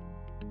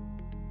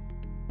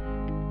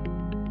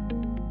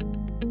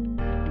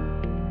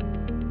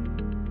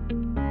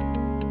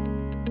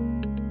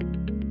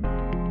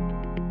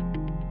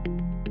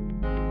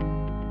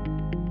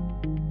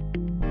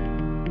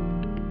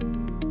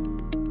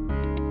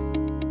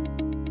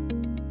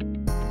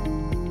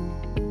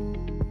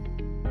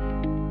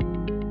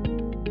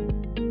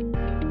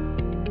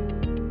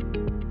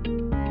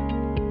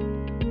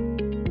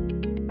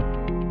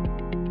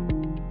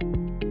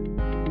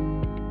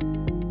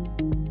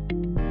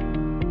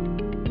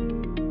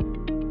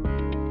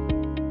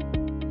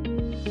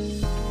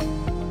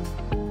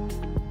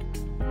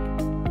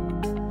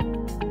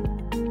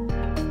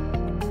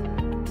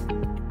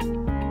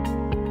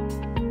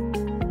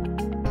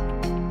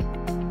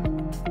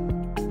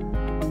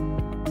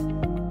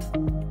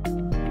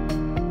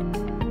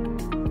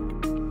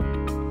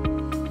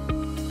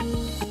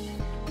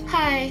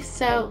 Hi,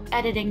 so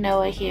editing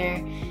Noah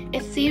here.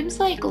 It seems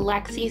like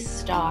Lexi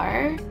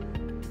Starr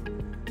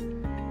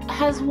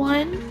has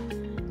won.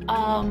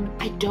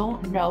 I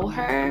don't know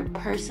her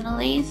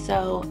personally,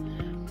 so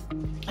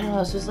I don't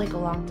know,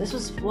 this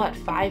was what,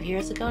 5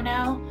 years ago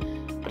now?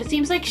 But it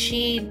seems like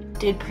she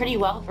did pretty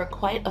well for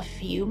quite a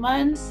few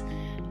months.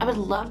 I would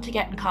love to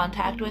get in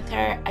contact with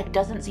her. It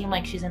doesn't seem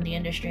like she's in the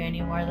industry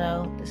anymore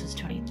though. This is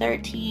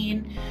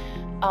 2013.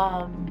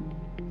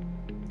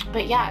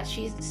 But yeah,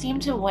 she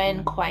seemed to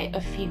win quite a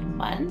few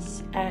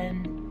months,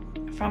 and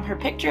from her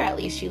picture at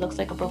least, she looks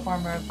like a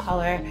performer of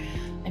color.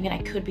 I mean, I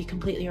could be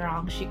completely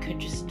wrong. She could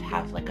just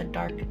have like a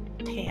dark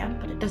tan,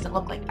 but it doesn't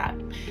look like that.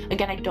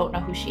 Again, I don't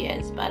know who she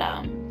is, but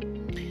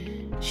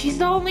she's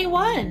the only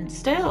one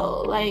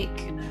still,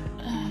 like,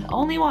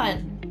 only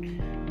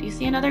one. Do you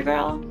see another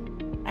girl?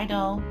 I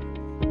know.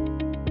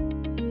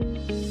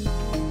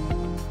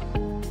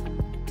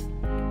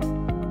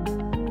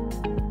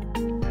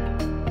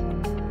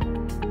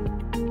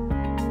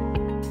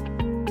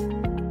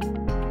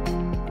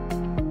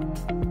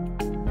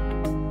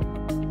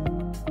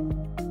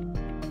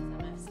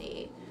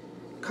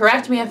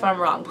 Correct me if I'm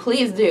wrong,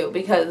 please do,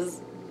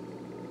 because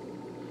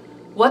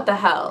what the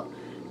hell?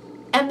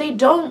 And they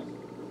don't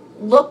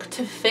look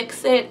to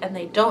fix it, and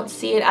they don't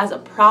see it as a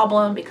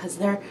problem because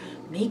they're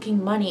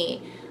making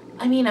money.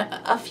 I mean,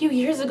 a few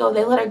years ago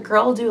they let a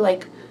girl do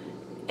like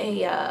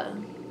this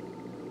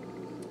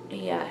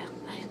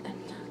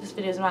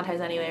video is monetized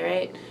anyway,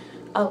 right?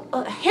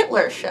 A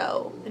Hitler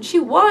show, and she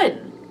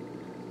won.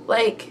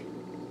 Like,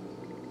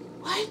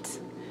 what?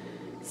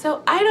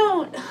 So I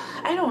don't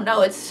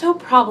know. It's so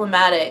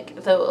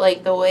problematic,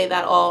 the way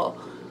that all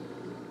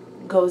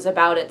goes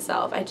about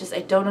itself. I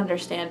don't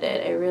understand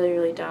it. I really,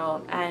 really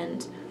don't.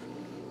 And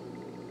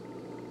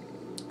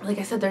like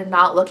I said, they're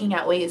not looking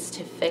at ways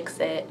to fix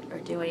it or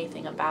do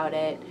anything about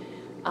it.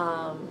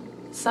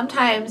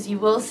 Sometimes you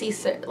will see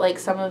like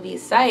some of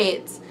these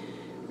sites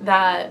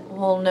that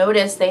will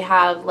notice they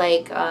have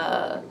like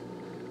a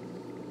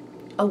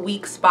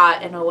weak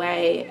spot in a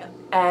way.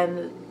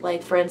 And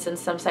like, for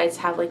instance, some sites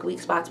have like weak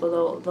spots where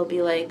they'll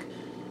be like,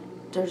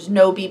 there's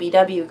no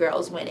BBW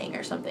girls winning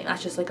or something.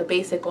 That's just like a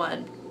basic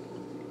one.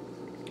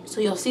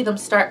 So you'll see them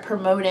start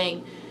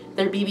promoting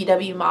their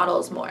BBW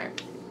models more.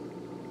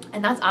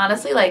 And that's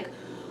honestly like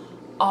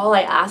all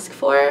I ask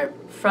for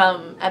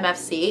from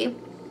MFC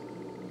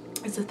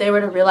is if they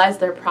were to realize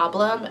their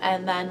problem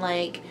and then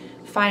like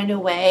find a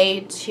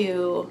way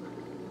to,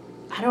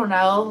 I don't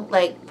know,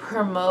 like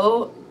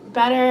promote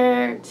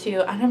better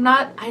to,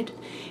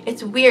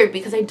 it's weird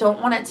because I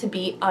don't want it to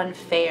be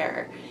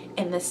unfair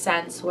in the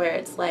sense where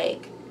it's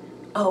like,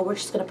 oh, we're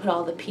just gonna put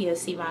all the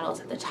POC models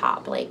at the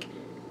top. Like,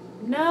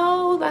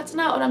 no, that's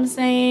not what I'm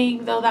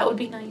saying, though that would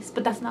be nice,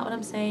 but that's not what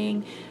I'm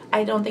saying.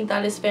 I don't think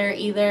that is fair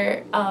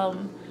either.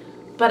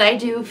 But I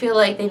do feel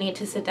like they need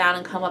to sit down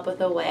and come up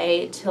with a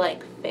way to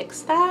like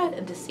fix that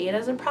and to see it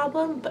as a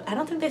problem, but I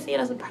don't think they see it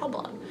as a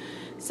problem.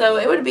 So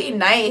it would be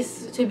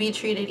nice to be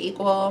treated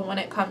equal when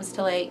it comes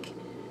to like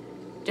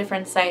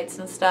different sites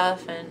and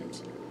stuff,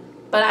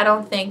 but I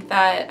don't think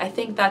that, I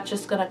think that's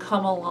just going to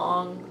come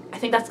along. I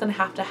think that's going to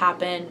have to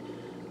happen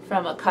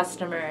from a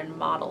customer and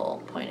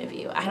model point of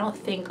view. I don't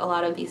think a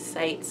lot of these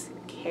sites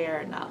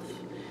care enough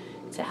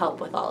to help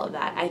with all of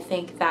that. I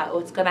think that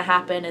what's going to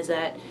happen is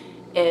that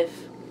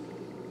if,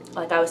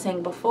 like I was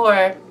saying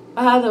before,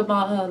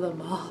 the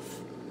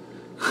moth.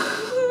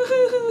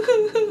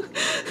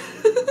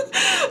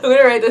 I'm going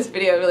to write this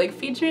video like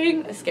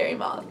featuring a scary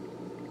moth.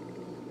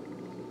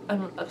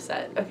 I'm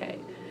upset. Okay.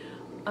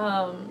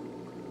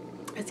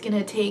 It's going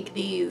to take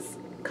these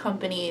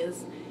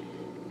companies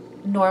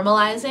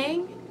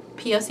normalizing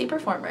POC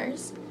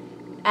performers,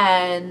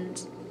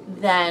 and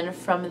then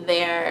from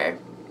there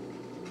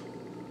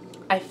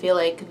I feel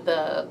like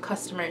the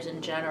customers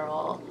in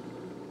general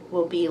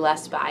will be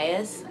less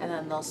biased, and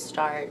then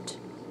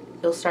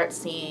you'll start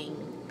seeing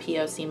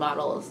POC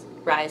models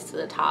rise to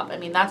the top. I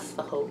mean, that's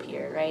the hope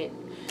here, right?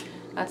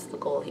 That's the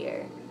goal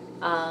here.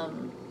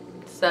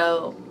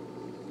 So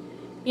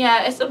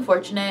yeah, it's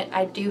unfortunate.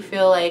 I do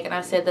feel like, and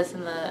I've said this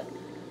in the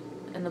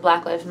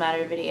Black Lives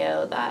Matter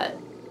video, that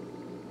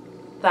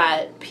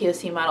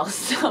POC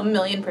models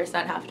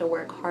 1,000,000% have to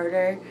work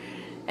harder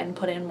and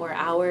put in more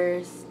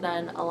hours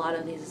than a lot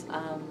of these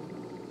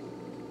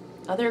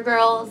other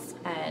girls,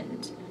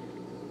 and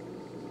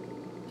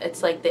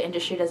it's like the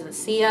industry doesn't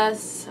see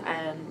us,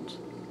 and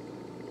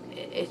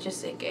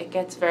it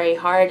gets very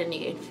hard, and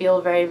you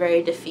feel very,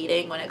 very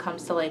defeating when it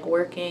comes to like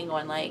working,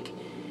 when like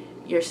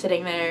you're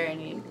sitting there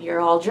and you're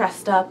all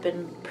dressed up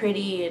and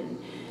pretty and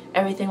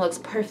everything looks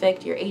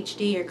perfect, you're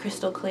HD, you're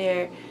crystal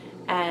clear,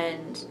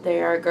 and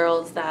there are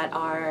girls that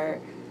are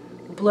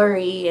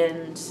blurry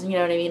and, you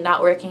know what I mean,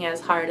 not working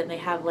as hard, and they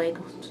have like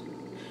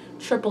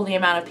triple the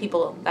amount of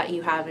people that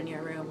you have in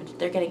your room, and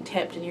they're getting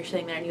tipped, and you're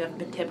sitting there and you haven't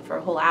been tipped for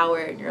a whole hour,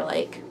 and you're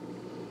like,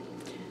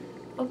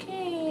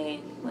 okay,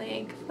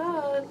 like,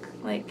 fuck,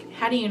 like,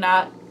 how do you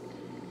not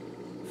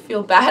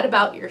feel bad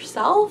about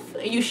yourself?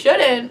 You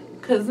shouldn't,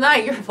 because it's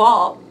not your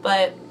fault,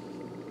 but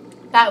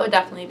that would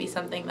definitely be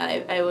something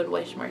that I would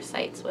wish more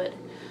sites would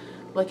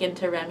look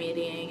into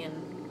remedying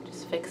and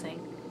just fixing.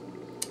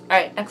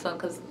 Alright, next one,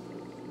 because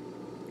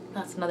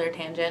that's another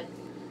tangent.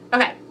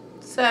 Okay,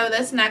 so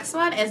this next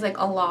one is like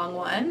a long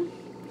one.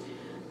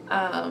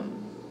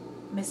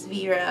 Miss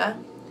Vera,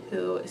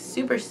 who is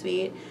super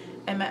sweet.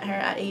 I met her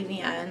at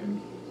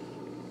AVN.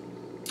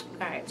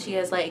 Alright, she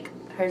has like,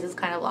 hers is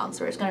kind of long,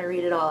 so we're just going to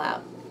read it all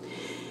out.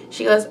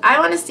 She goes, I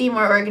want to see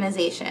more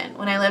organization.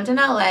 When I lived in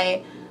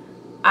LA,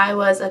 I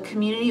was a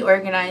community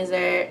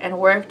organizer and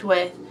worked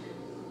with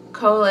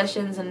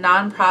coalitions and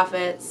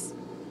nonprofits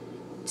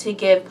to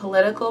give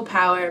political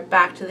power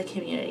back to the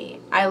community.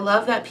 I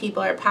love that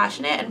people are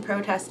passionate and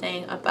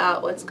protesting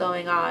about what's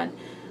going on,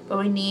 but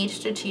we need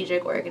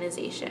strategic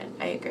organization.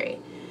 I agree.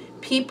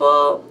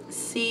 People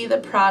see the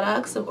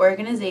products of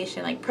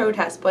organization like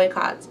protests,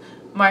 boycotts,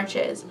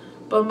 marches,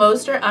 but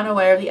most are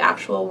unaware of the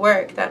actual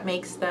work that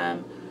makes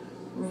them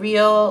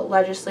real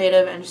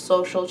legislative and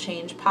social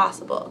change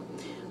possible.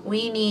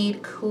 We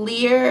need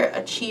clear,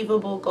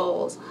 achievable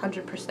goals,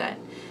 100%.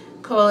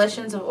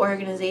 Coalitions of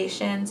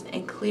organizations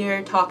and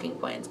clear talking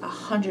points,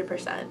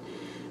 100%.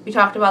 We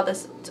talked about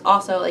this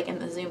also like in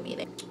the Zoom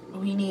meeting.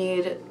 We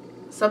need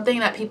something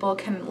that people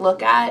can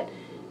look at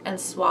and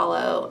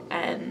swallow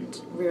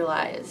and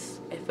realize.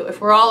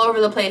 If we're all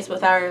over the place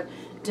with our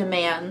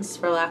demands,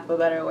 for lack of a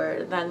better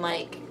word, then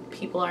like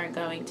people aren't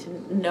going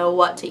to know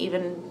what to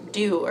even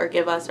do or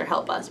give us or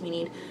help us. We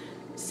need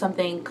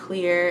something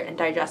clear and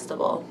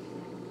digestible.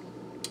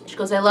 She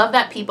goes, I love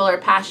that people are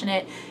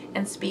passionate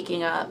and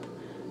speaking up,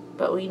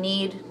 but we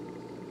need,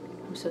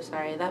 I'm so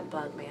sorry, that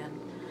bug, man.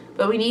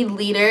 But we need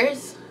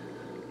leaders.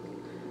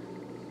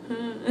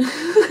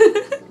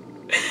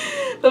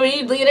 But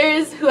we need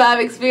leaders who have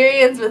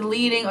experience with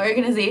leading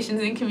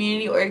organizations and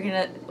community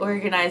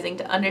organizing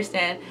to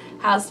understand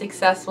how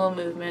successful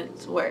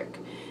movements work.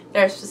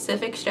 There are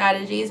specific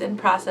strategies and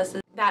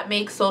processes that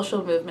make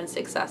social movements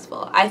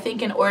successful. I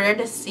think in order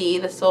to see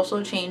the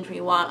social change we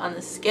want on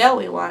the scale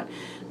we want,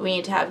 we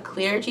need to have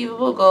clear,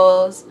 achievable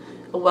goals,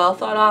 a well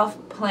thought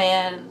out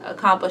plan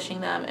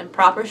accomplishing them, and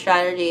proper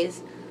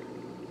strategies,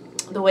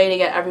 the way to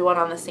get everyone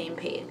on the same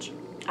page.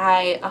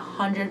 I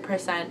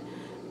 100%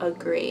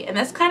 agree. And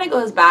this kind of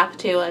goes back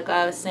to, like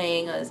I was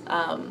saying, is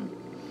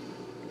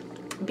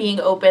being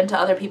open to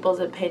other people's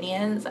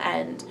opinions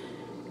and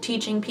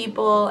teaching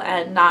people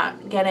and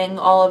not getting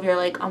all of your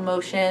like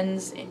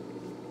emotions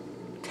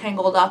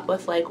tangled up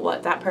with like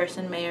what that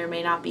person may or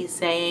may not be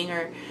saying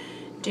or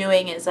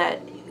doing. Is that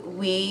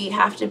we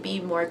have to be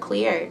more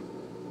clear.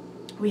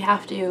 We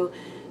have to,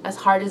 as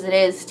hard as it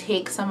is,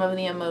 take some of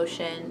the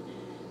emotion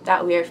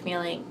that we are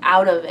feeling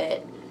out of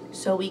it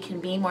so we can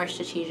be more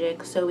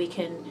strategic, so we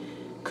can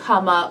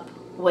come up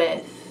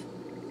with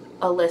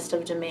a list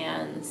of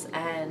demands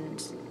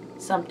and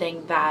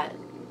something that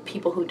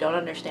people who don't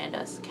understand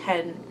us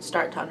can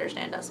start to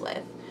understand us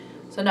with.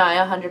 So no, I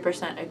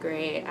 100%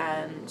 agree,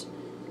 and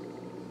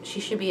she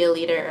should be a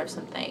leader of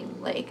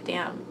something. Like,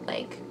 damn,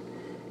 like,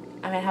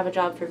 I might have a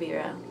job for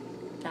Vera,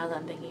 now that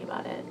I'm thinking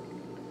about it.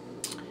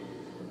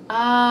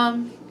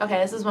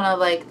 Okay, this is one of,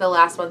 like, the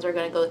last ones we're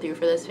going to go through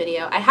for this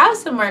video. I have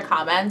some more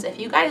comments. If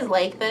you guys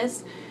like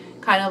this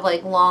kind of,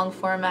 like, long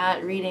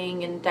format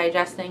reading and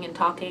digesting and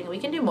talking, we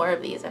can do more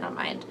of these. I don't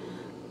mind.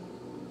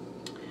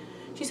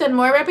 She said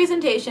more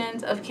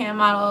representations of cam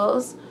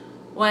models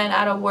when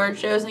at award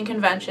shows and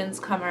conventions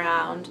come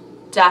around.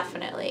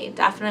 Definitely,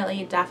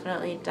 definitely,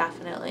 definitely,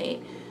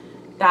 definitely.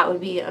 That would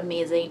be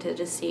amazing to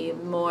just see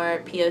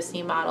more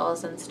POC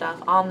models and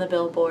stuff on the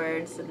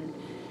billboards. And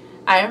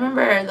I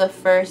remember the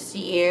first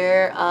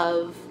year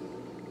of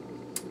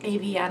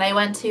AVN I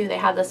went to, they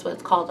had this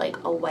what's called like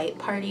a white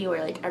party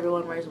where like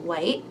everyone wears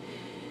white.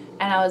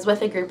 And I was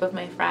with a group of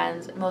my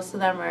friends. Most of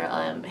them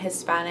were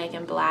Hispanic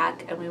and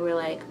black, and we were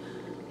like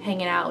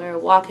hanging out. We were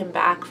walking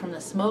back from the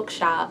smoke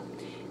shop,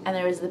 and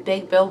there was the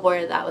big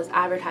billboard that was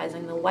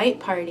advertising the white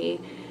party.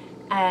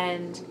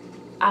 And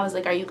I was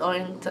like, are you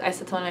going to, I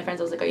said to one of my friends,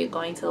 I was like, are you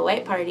going to the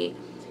white party?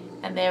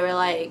 And they were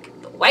like,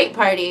 the white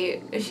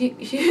party?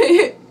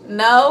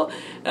 No.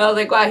 And I was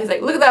like, wow. He's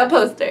like, look at that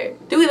poster.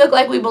 Do we look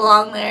like we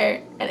belong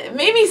there? And it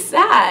made me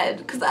sad,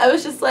 because I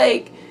was just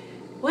like,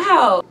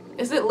 wow,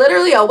 is it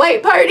literally a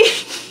white party?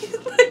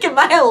 Like, am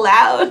I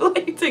allowed,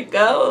 like, to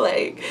go?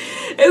 Like,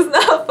 it's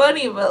not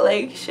funny, but,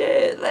 like,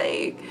 shit,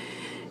 like,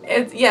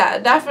 it's, yeah,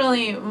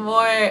 definitely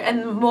more,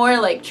 and more,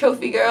 like,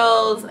 trophy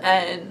girls,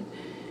 and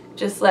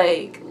just,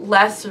 like,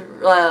 less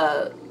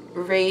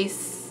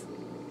racist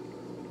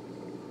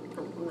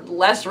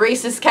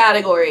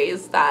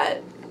categories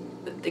that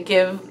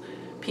give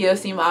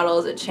POC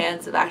models a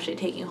chance of actually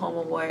taking home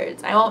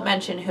awards. I won't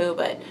mention who,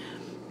 but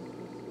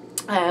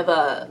I have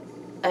a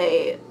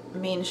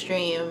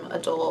mainstream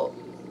adult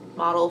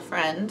model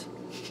friend.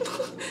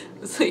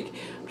 It's like,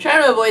 I'm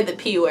trying to avoid the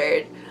P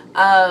word.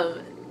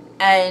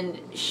 And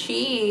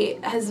she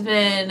has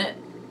been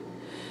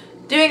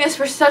doing this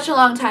for such a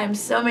long time,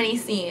 so many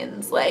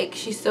scenes. Like,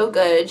 she's so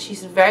good,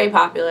 she's very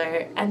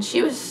popular, and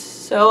she was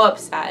so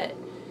upset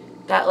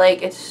that,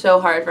 like, it's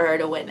so hard for her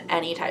to win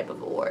any type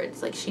of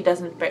awards. Like, she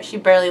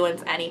barely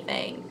wins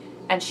anything,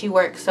 and she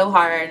works so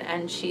hard,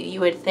 and you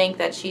would think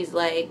that she's,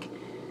 like,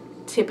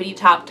 tippity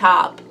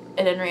top,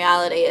 and in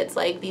reality, it's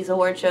like these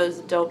award shows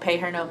don't pay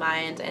her no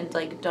mind, and,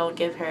 like, don't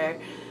give her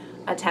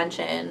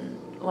attention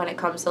when it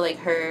comes to, like,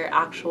 her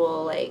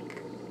actual,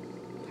 like,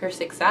 her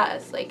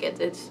success. Like, it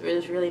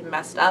was really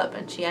messed up,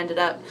 and she ended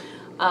up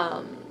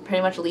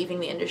pretty much leaving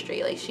the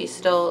industry. Like, she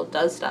still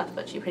does stuff,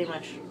 but she pretty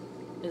much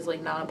is,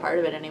 like, not a part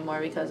of it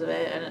anymore because of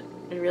it, and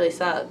it really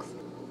sucks.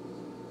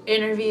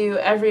 Interview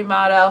every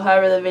model,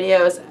 however the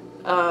video is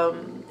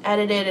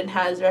edited and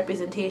has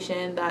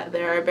representation, that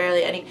there are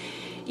barely any.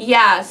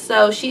 Yeah,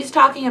 so she's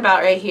talking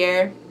about right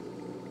here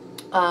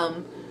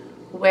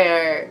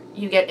where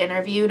you get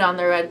interviewed on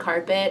the red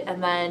carpet,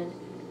 and then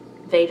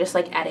they just,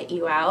 like, edit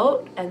you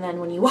out, and then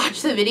when you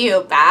watch the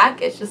video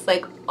back, it's just,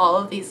 like, all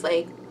of these,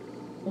 like,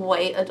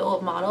 white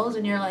adult models,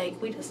 and you're like,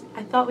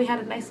 I thought we had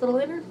a nice little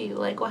interview,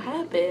 like, what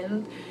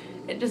happened?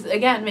 It just,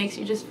 again, makes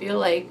you just feel,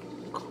 like,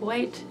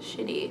 quite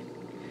shitty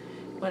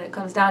when it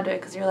comes down to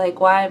it, because you're like,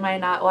 why am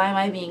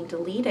I being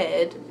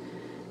deleted?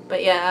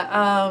 But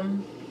yeah,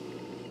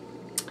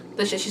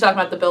 she's talking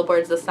about the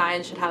billboards, the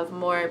signs should have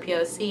more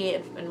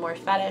POC and more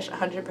fetish,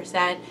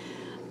 100%.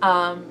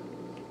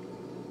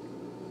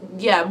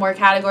 Yeah, more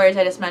categories,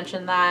 I just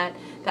mentioned that.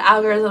 The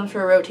algorithms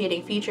for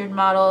rotating featured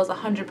models,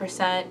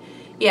 100%.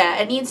 Yeah,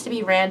 it needs to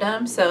be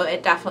random, so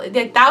it definitely,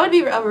 like, that would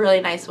be a really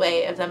nice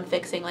way of them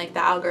fixing, like, the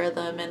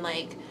algorithm and,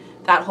 like,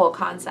 that whole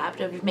concept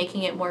of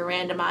making it more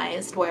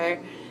randomized,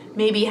 where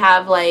maybe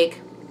have,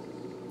 like,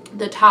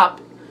 the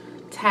top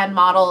 10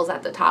 models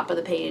at the top of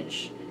the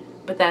page,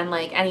 but then,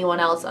 like, anyone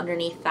else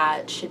underneath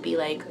that should be,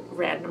 like,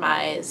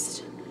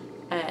 randomized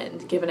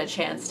and given a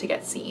chance to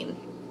get seen.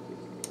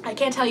 I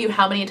can't tell you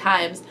how many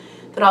times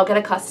that I'll get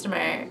a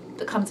customer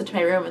that comes into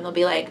my room and they'll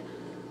be like,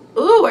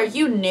 ooh, are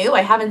you new?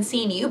 I haven't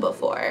seen you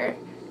before.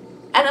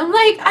 And I'm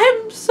like,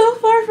 I'm so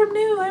far from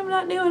new. I'm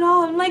not new at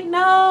all. I'm like,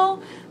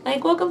 no.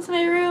 Like, welcome to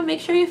my room. Make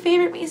sure you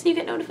favorite me so you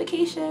get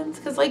notifications.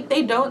 Because, like,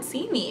 they don't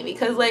see me.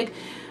 Because, like,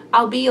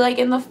 I'll be, like,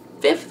 in the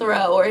 5th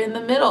row or in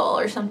the middle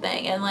or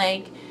something. And,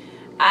 like,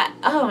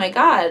 oh, my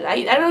God.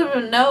 I don't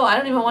even know. I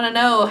don't even want to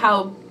know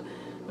how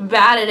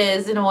bad it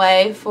is, in a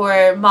way,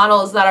 for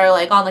models that are,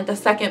 like, on, like, the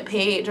 2nd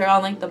page or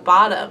on, like, the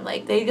bottom.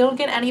 Like, they don't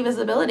get any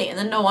visibility, and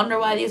then no wonder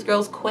why these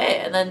girls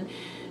quit and then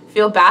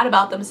feel bad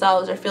about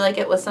themselves or feel like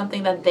it was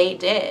something that they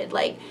did.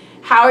 Like,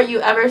 how are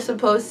you ever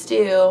supposed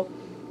to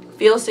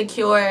feel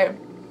secure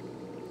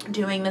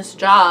doing this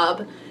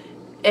job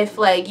if,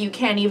 like, you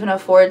can't even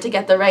afford to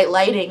get the right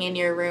lighting in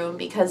your room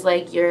because,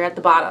 like, you're at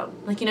the bottom?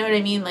 Like, you know what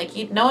I mean? Like,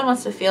 no one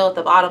wants to feel at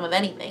the bottom of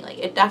anything. Like,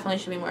 it definitely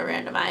should be more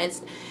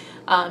randomized.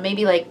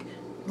 Maybe, like,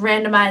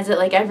 randomize it,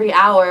 like, every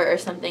hour or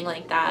something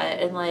like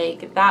that, and,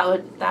 like, that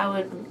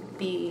would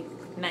be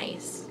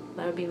nice.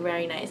 That would be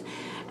very nice.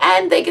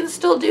 And they can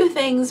still do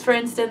things, for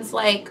instance,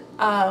 like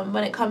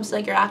when it comes to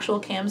like your actual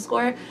cam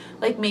score,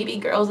 like maybe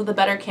girls with a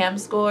better cam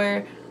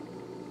score,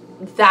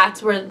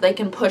 that's where they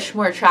can push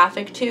more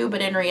traffic to.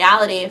 But in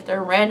reality, if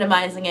they're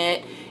randomizing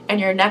it and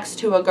you're next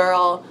to a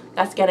girl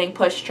that's getting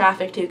pushed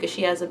traffic to because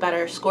she has a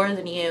better score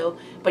than you,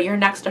 but you're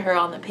next to her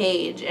on the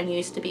page and you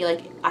used to be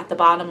like at the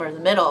bottom or the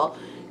middle,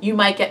 you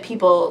might get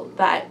people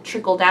that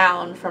trickle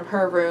down from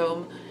her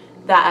room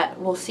that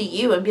will see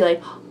you and be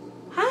like,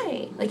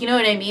 hi, like, you know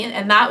what I mean?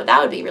 And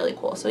that would be really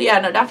cool. So yeah,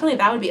 no, definitely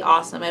that would be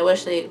awesome. I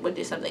wish they would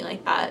do something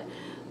like that.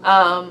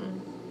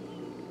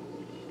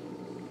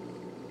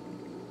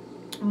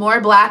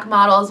 More black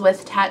models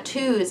with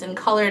tattoos and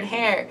colored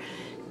hair.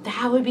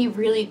 That would be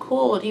really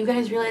cool. Do you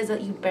guys realize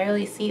that you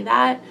barely see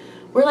that?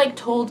 We're like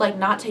told like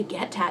not to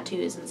get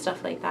tattoos and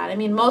stuff like that. I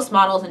mean, most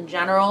models in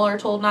general are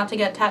told not to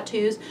get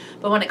tattoos,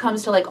 but when it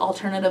comes to like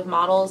alternative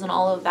models and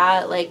all of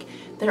that, like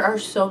there are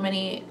so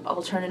many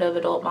alternative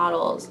adult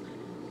models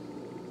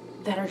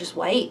that are just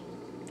white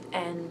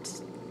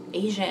and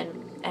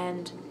Asian,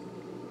 and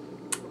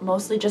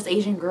mostly just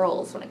Asian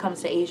girls when it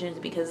comes to Asians,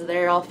 because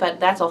they're all fed.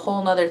 That's a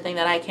whole nother thing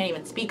that I can't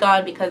even speak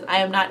on because I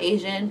am not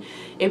Asian.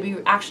 It'd be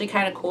actually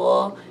kind of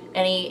cool,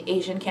 any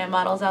Asian cam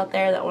models out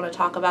there that want to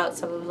talk about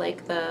some of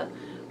like the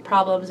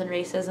problems and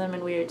racism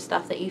and weird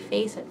stuff that you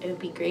face, it would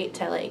be great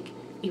to like,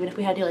 even if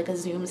we had to do like a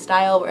Zoom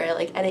style where I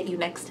like edit you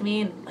next to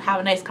me and have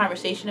a nice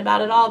conversation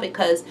about it all,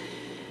 because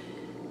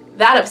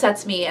that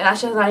upsets me, and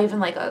that's just not even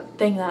like a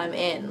thing that I'm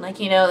in. Like,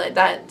 you know,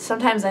 that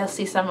sometimes I'll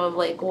see some of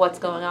like what's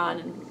going on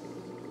and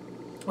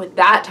with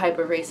that type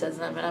of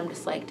racism, and I'm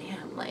just like,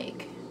 damn,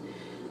 like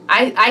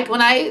I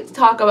when I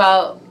talk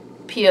about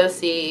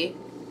POC,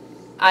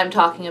 I'm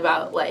talking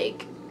about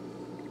like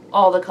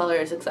all the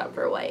colors except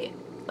for white.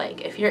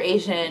 Like if you're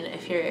Asian,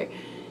 if you're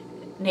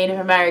Native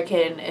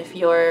American, if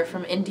you're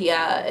from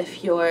India,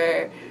 if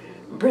you're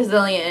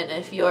Brazilian,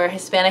 if you're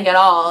Hispanic at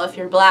all, if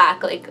you're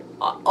black, like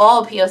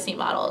all POC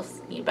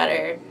models need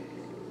better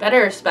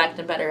respect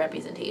and better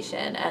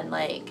representation, and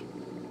like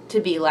to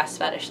be less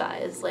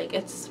fetishized. Like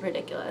it's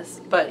ridiculous.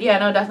 But yeah,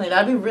 no, definitely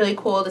that'd be really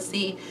cool to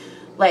see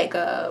like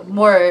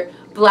more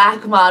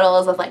black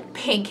models with like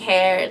pink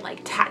hair and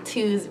like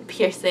tattoos and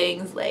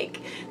piercings.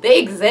 Like they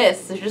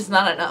exist, there's just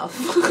not enough.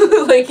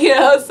 Like, you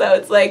know, so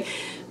it's like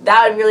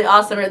that would be really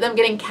awesome, or them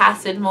getting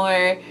casted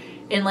more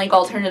in like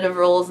alternative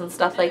roles and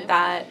stuff like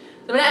that.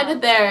 So I'm gonna end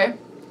it there.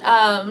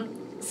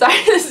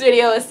 Sorry this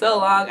video is so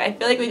long. I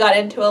feel like we got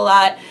into a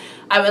lot.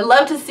 I would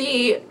love to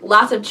see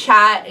lots of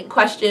chat and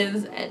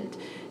questions and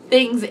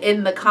things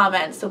in the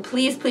comments. So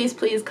please, please,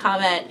 please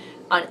comment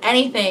on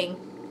anything.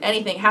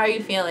 How are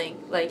you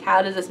feeling? Like,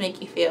 how does this make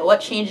you feel?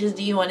 What changes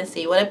do you want to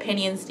see? What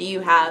opinions do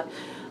you have?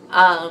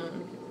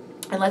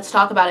 And let's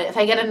talk about it. If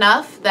I get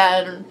enough,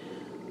 then,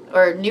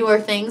 or newer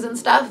things and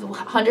stuff,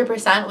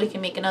 100% we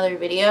can make another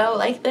video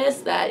like this,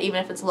 that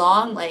even if it's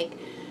long, like,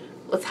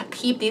 let's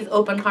keep these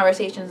open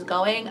conversations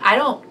going. I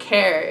don't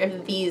care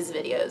if these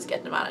videos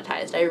get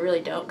demonetized. I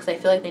really don't, because I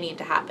feel like they need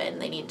to happen.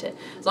 They need to,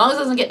 as long as it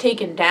doesn't get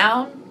taken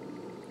down,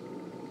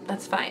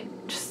 that's fine.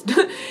 Just, you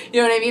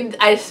know what I mean?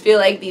 I just feel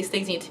like these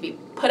things need to be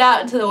put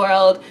out into the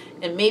world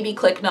and maybe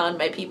clicked on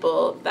by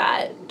people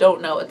that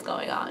don't know what's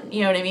going on,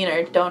 you know what I mean,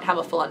 or don't have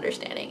a full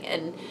understanding,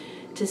 and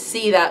to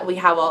see that we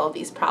have all of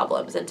these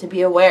problems and to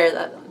be aware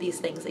that these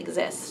things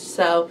exist.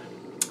 So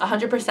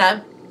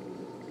 100%,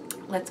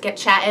 let's get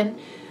chatting.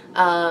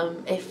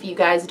 If you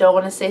guys don't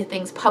want to say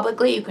things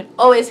publicly, you can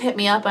always hit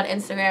me up on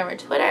Instagram or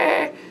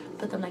Twitter.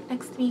 Put them like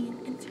next to me,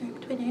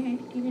 Instagram, Twitter.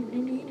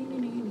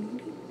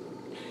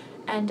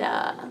 And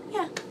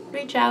yeah,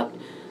 reach out.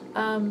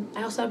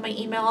 I also have my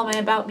email on my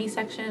About Me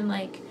section,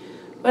 like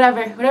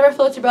whatever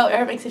floats your boat,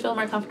 whatever makes you feel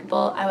more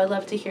comfortable. I would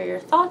love to hear your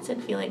thoughts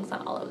and feelings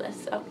on all of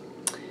this. So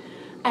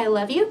I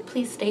love you.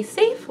 Please stay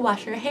safe,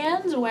 wash your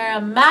hands, wear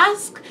a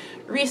mask,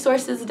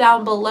 resources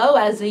down below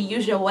as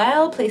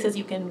usual, places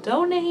you can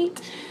donate,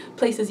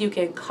 places you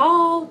can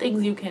call,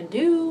 things you can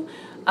do.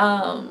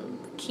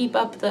 Keep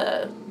up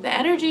the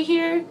energy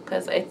here,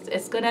 because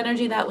it's good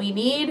energy that we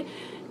need.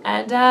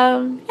 And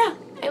yeah,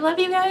 I love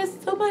you guys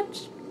so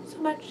much, so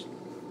much.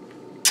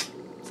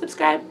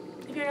 Subscribe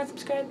if you're not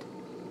subscribed.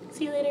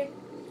 See you later.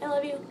 I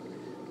love you.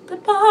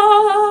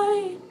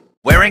 Goodbye.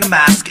 Wearing a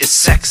mask is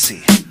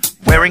sexy.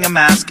 Wearing a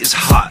mask is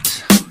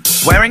hot.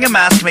 Wearing a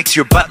mask makes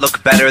your butt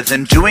look better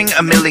than doing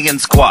a million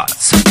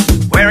squats.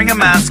 Wearing a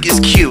mask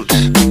is cute.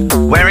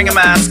 Wearing a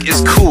mask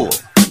is cool.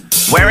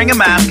 Wearing a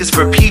mask is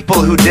for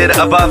people who did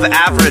above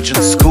average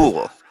in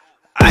school.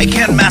 I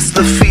can't mask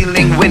the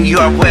feeling when you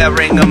are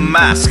wearing a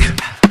mask.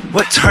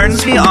 What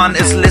turns me on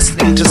is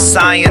listening to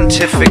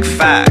scientific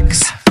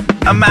facts.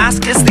 A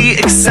mask is the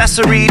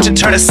accessory to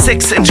turn a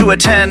 6 into a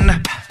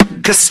 10.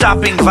 'Cause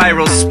stopping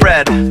viral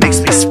spread makes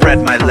me spread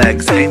my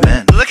legs,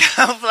 amen. Look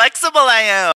how flexible I am.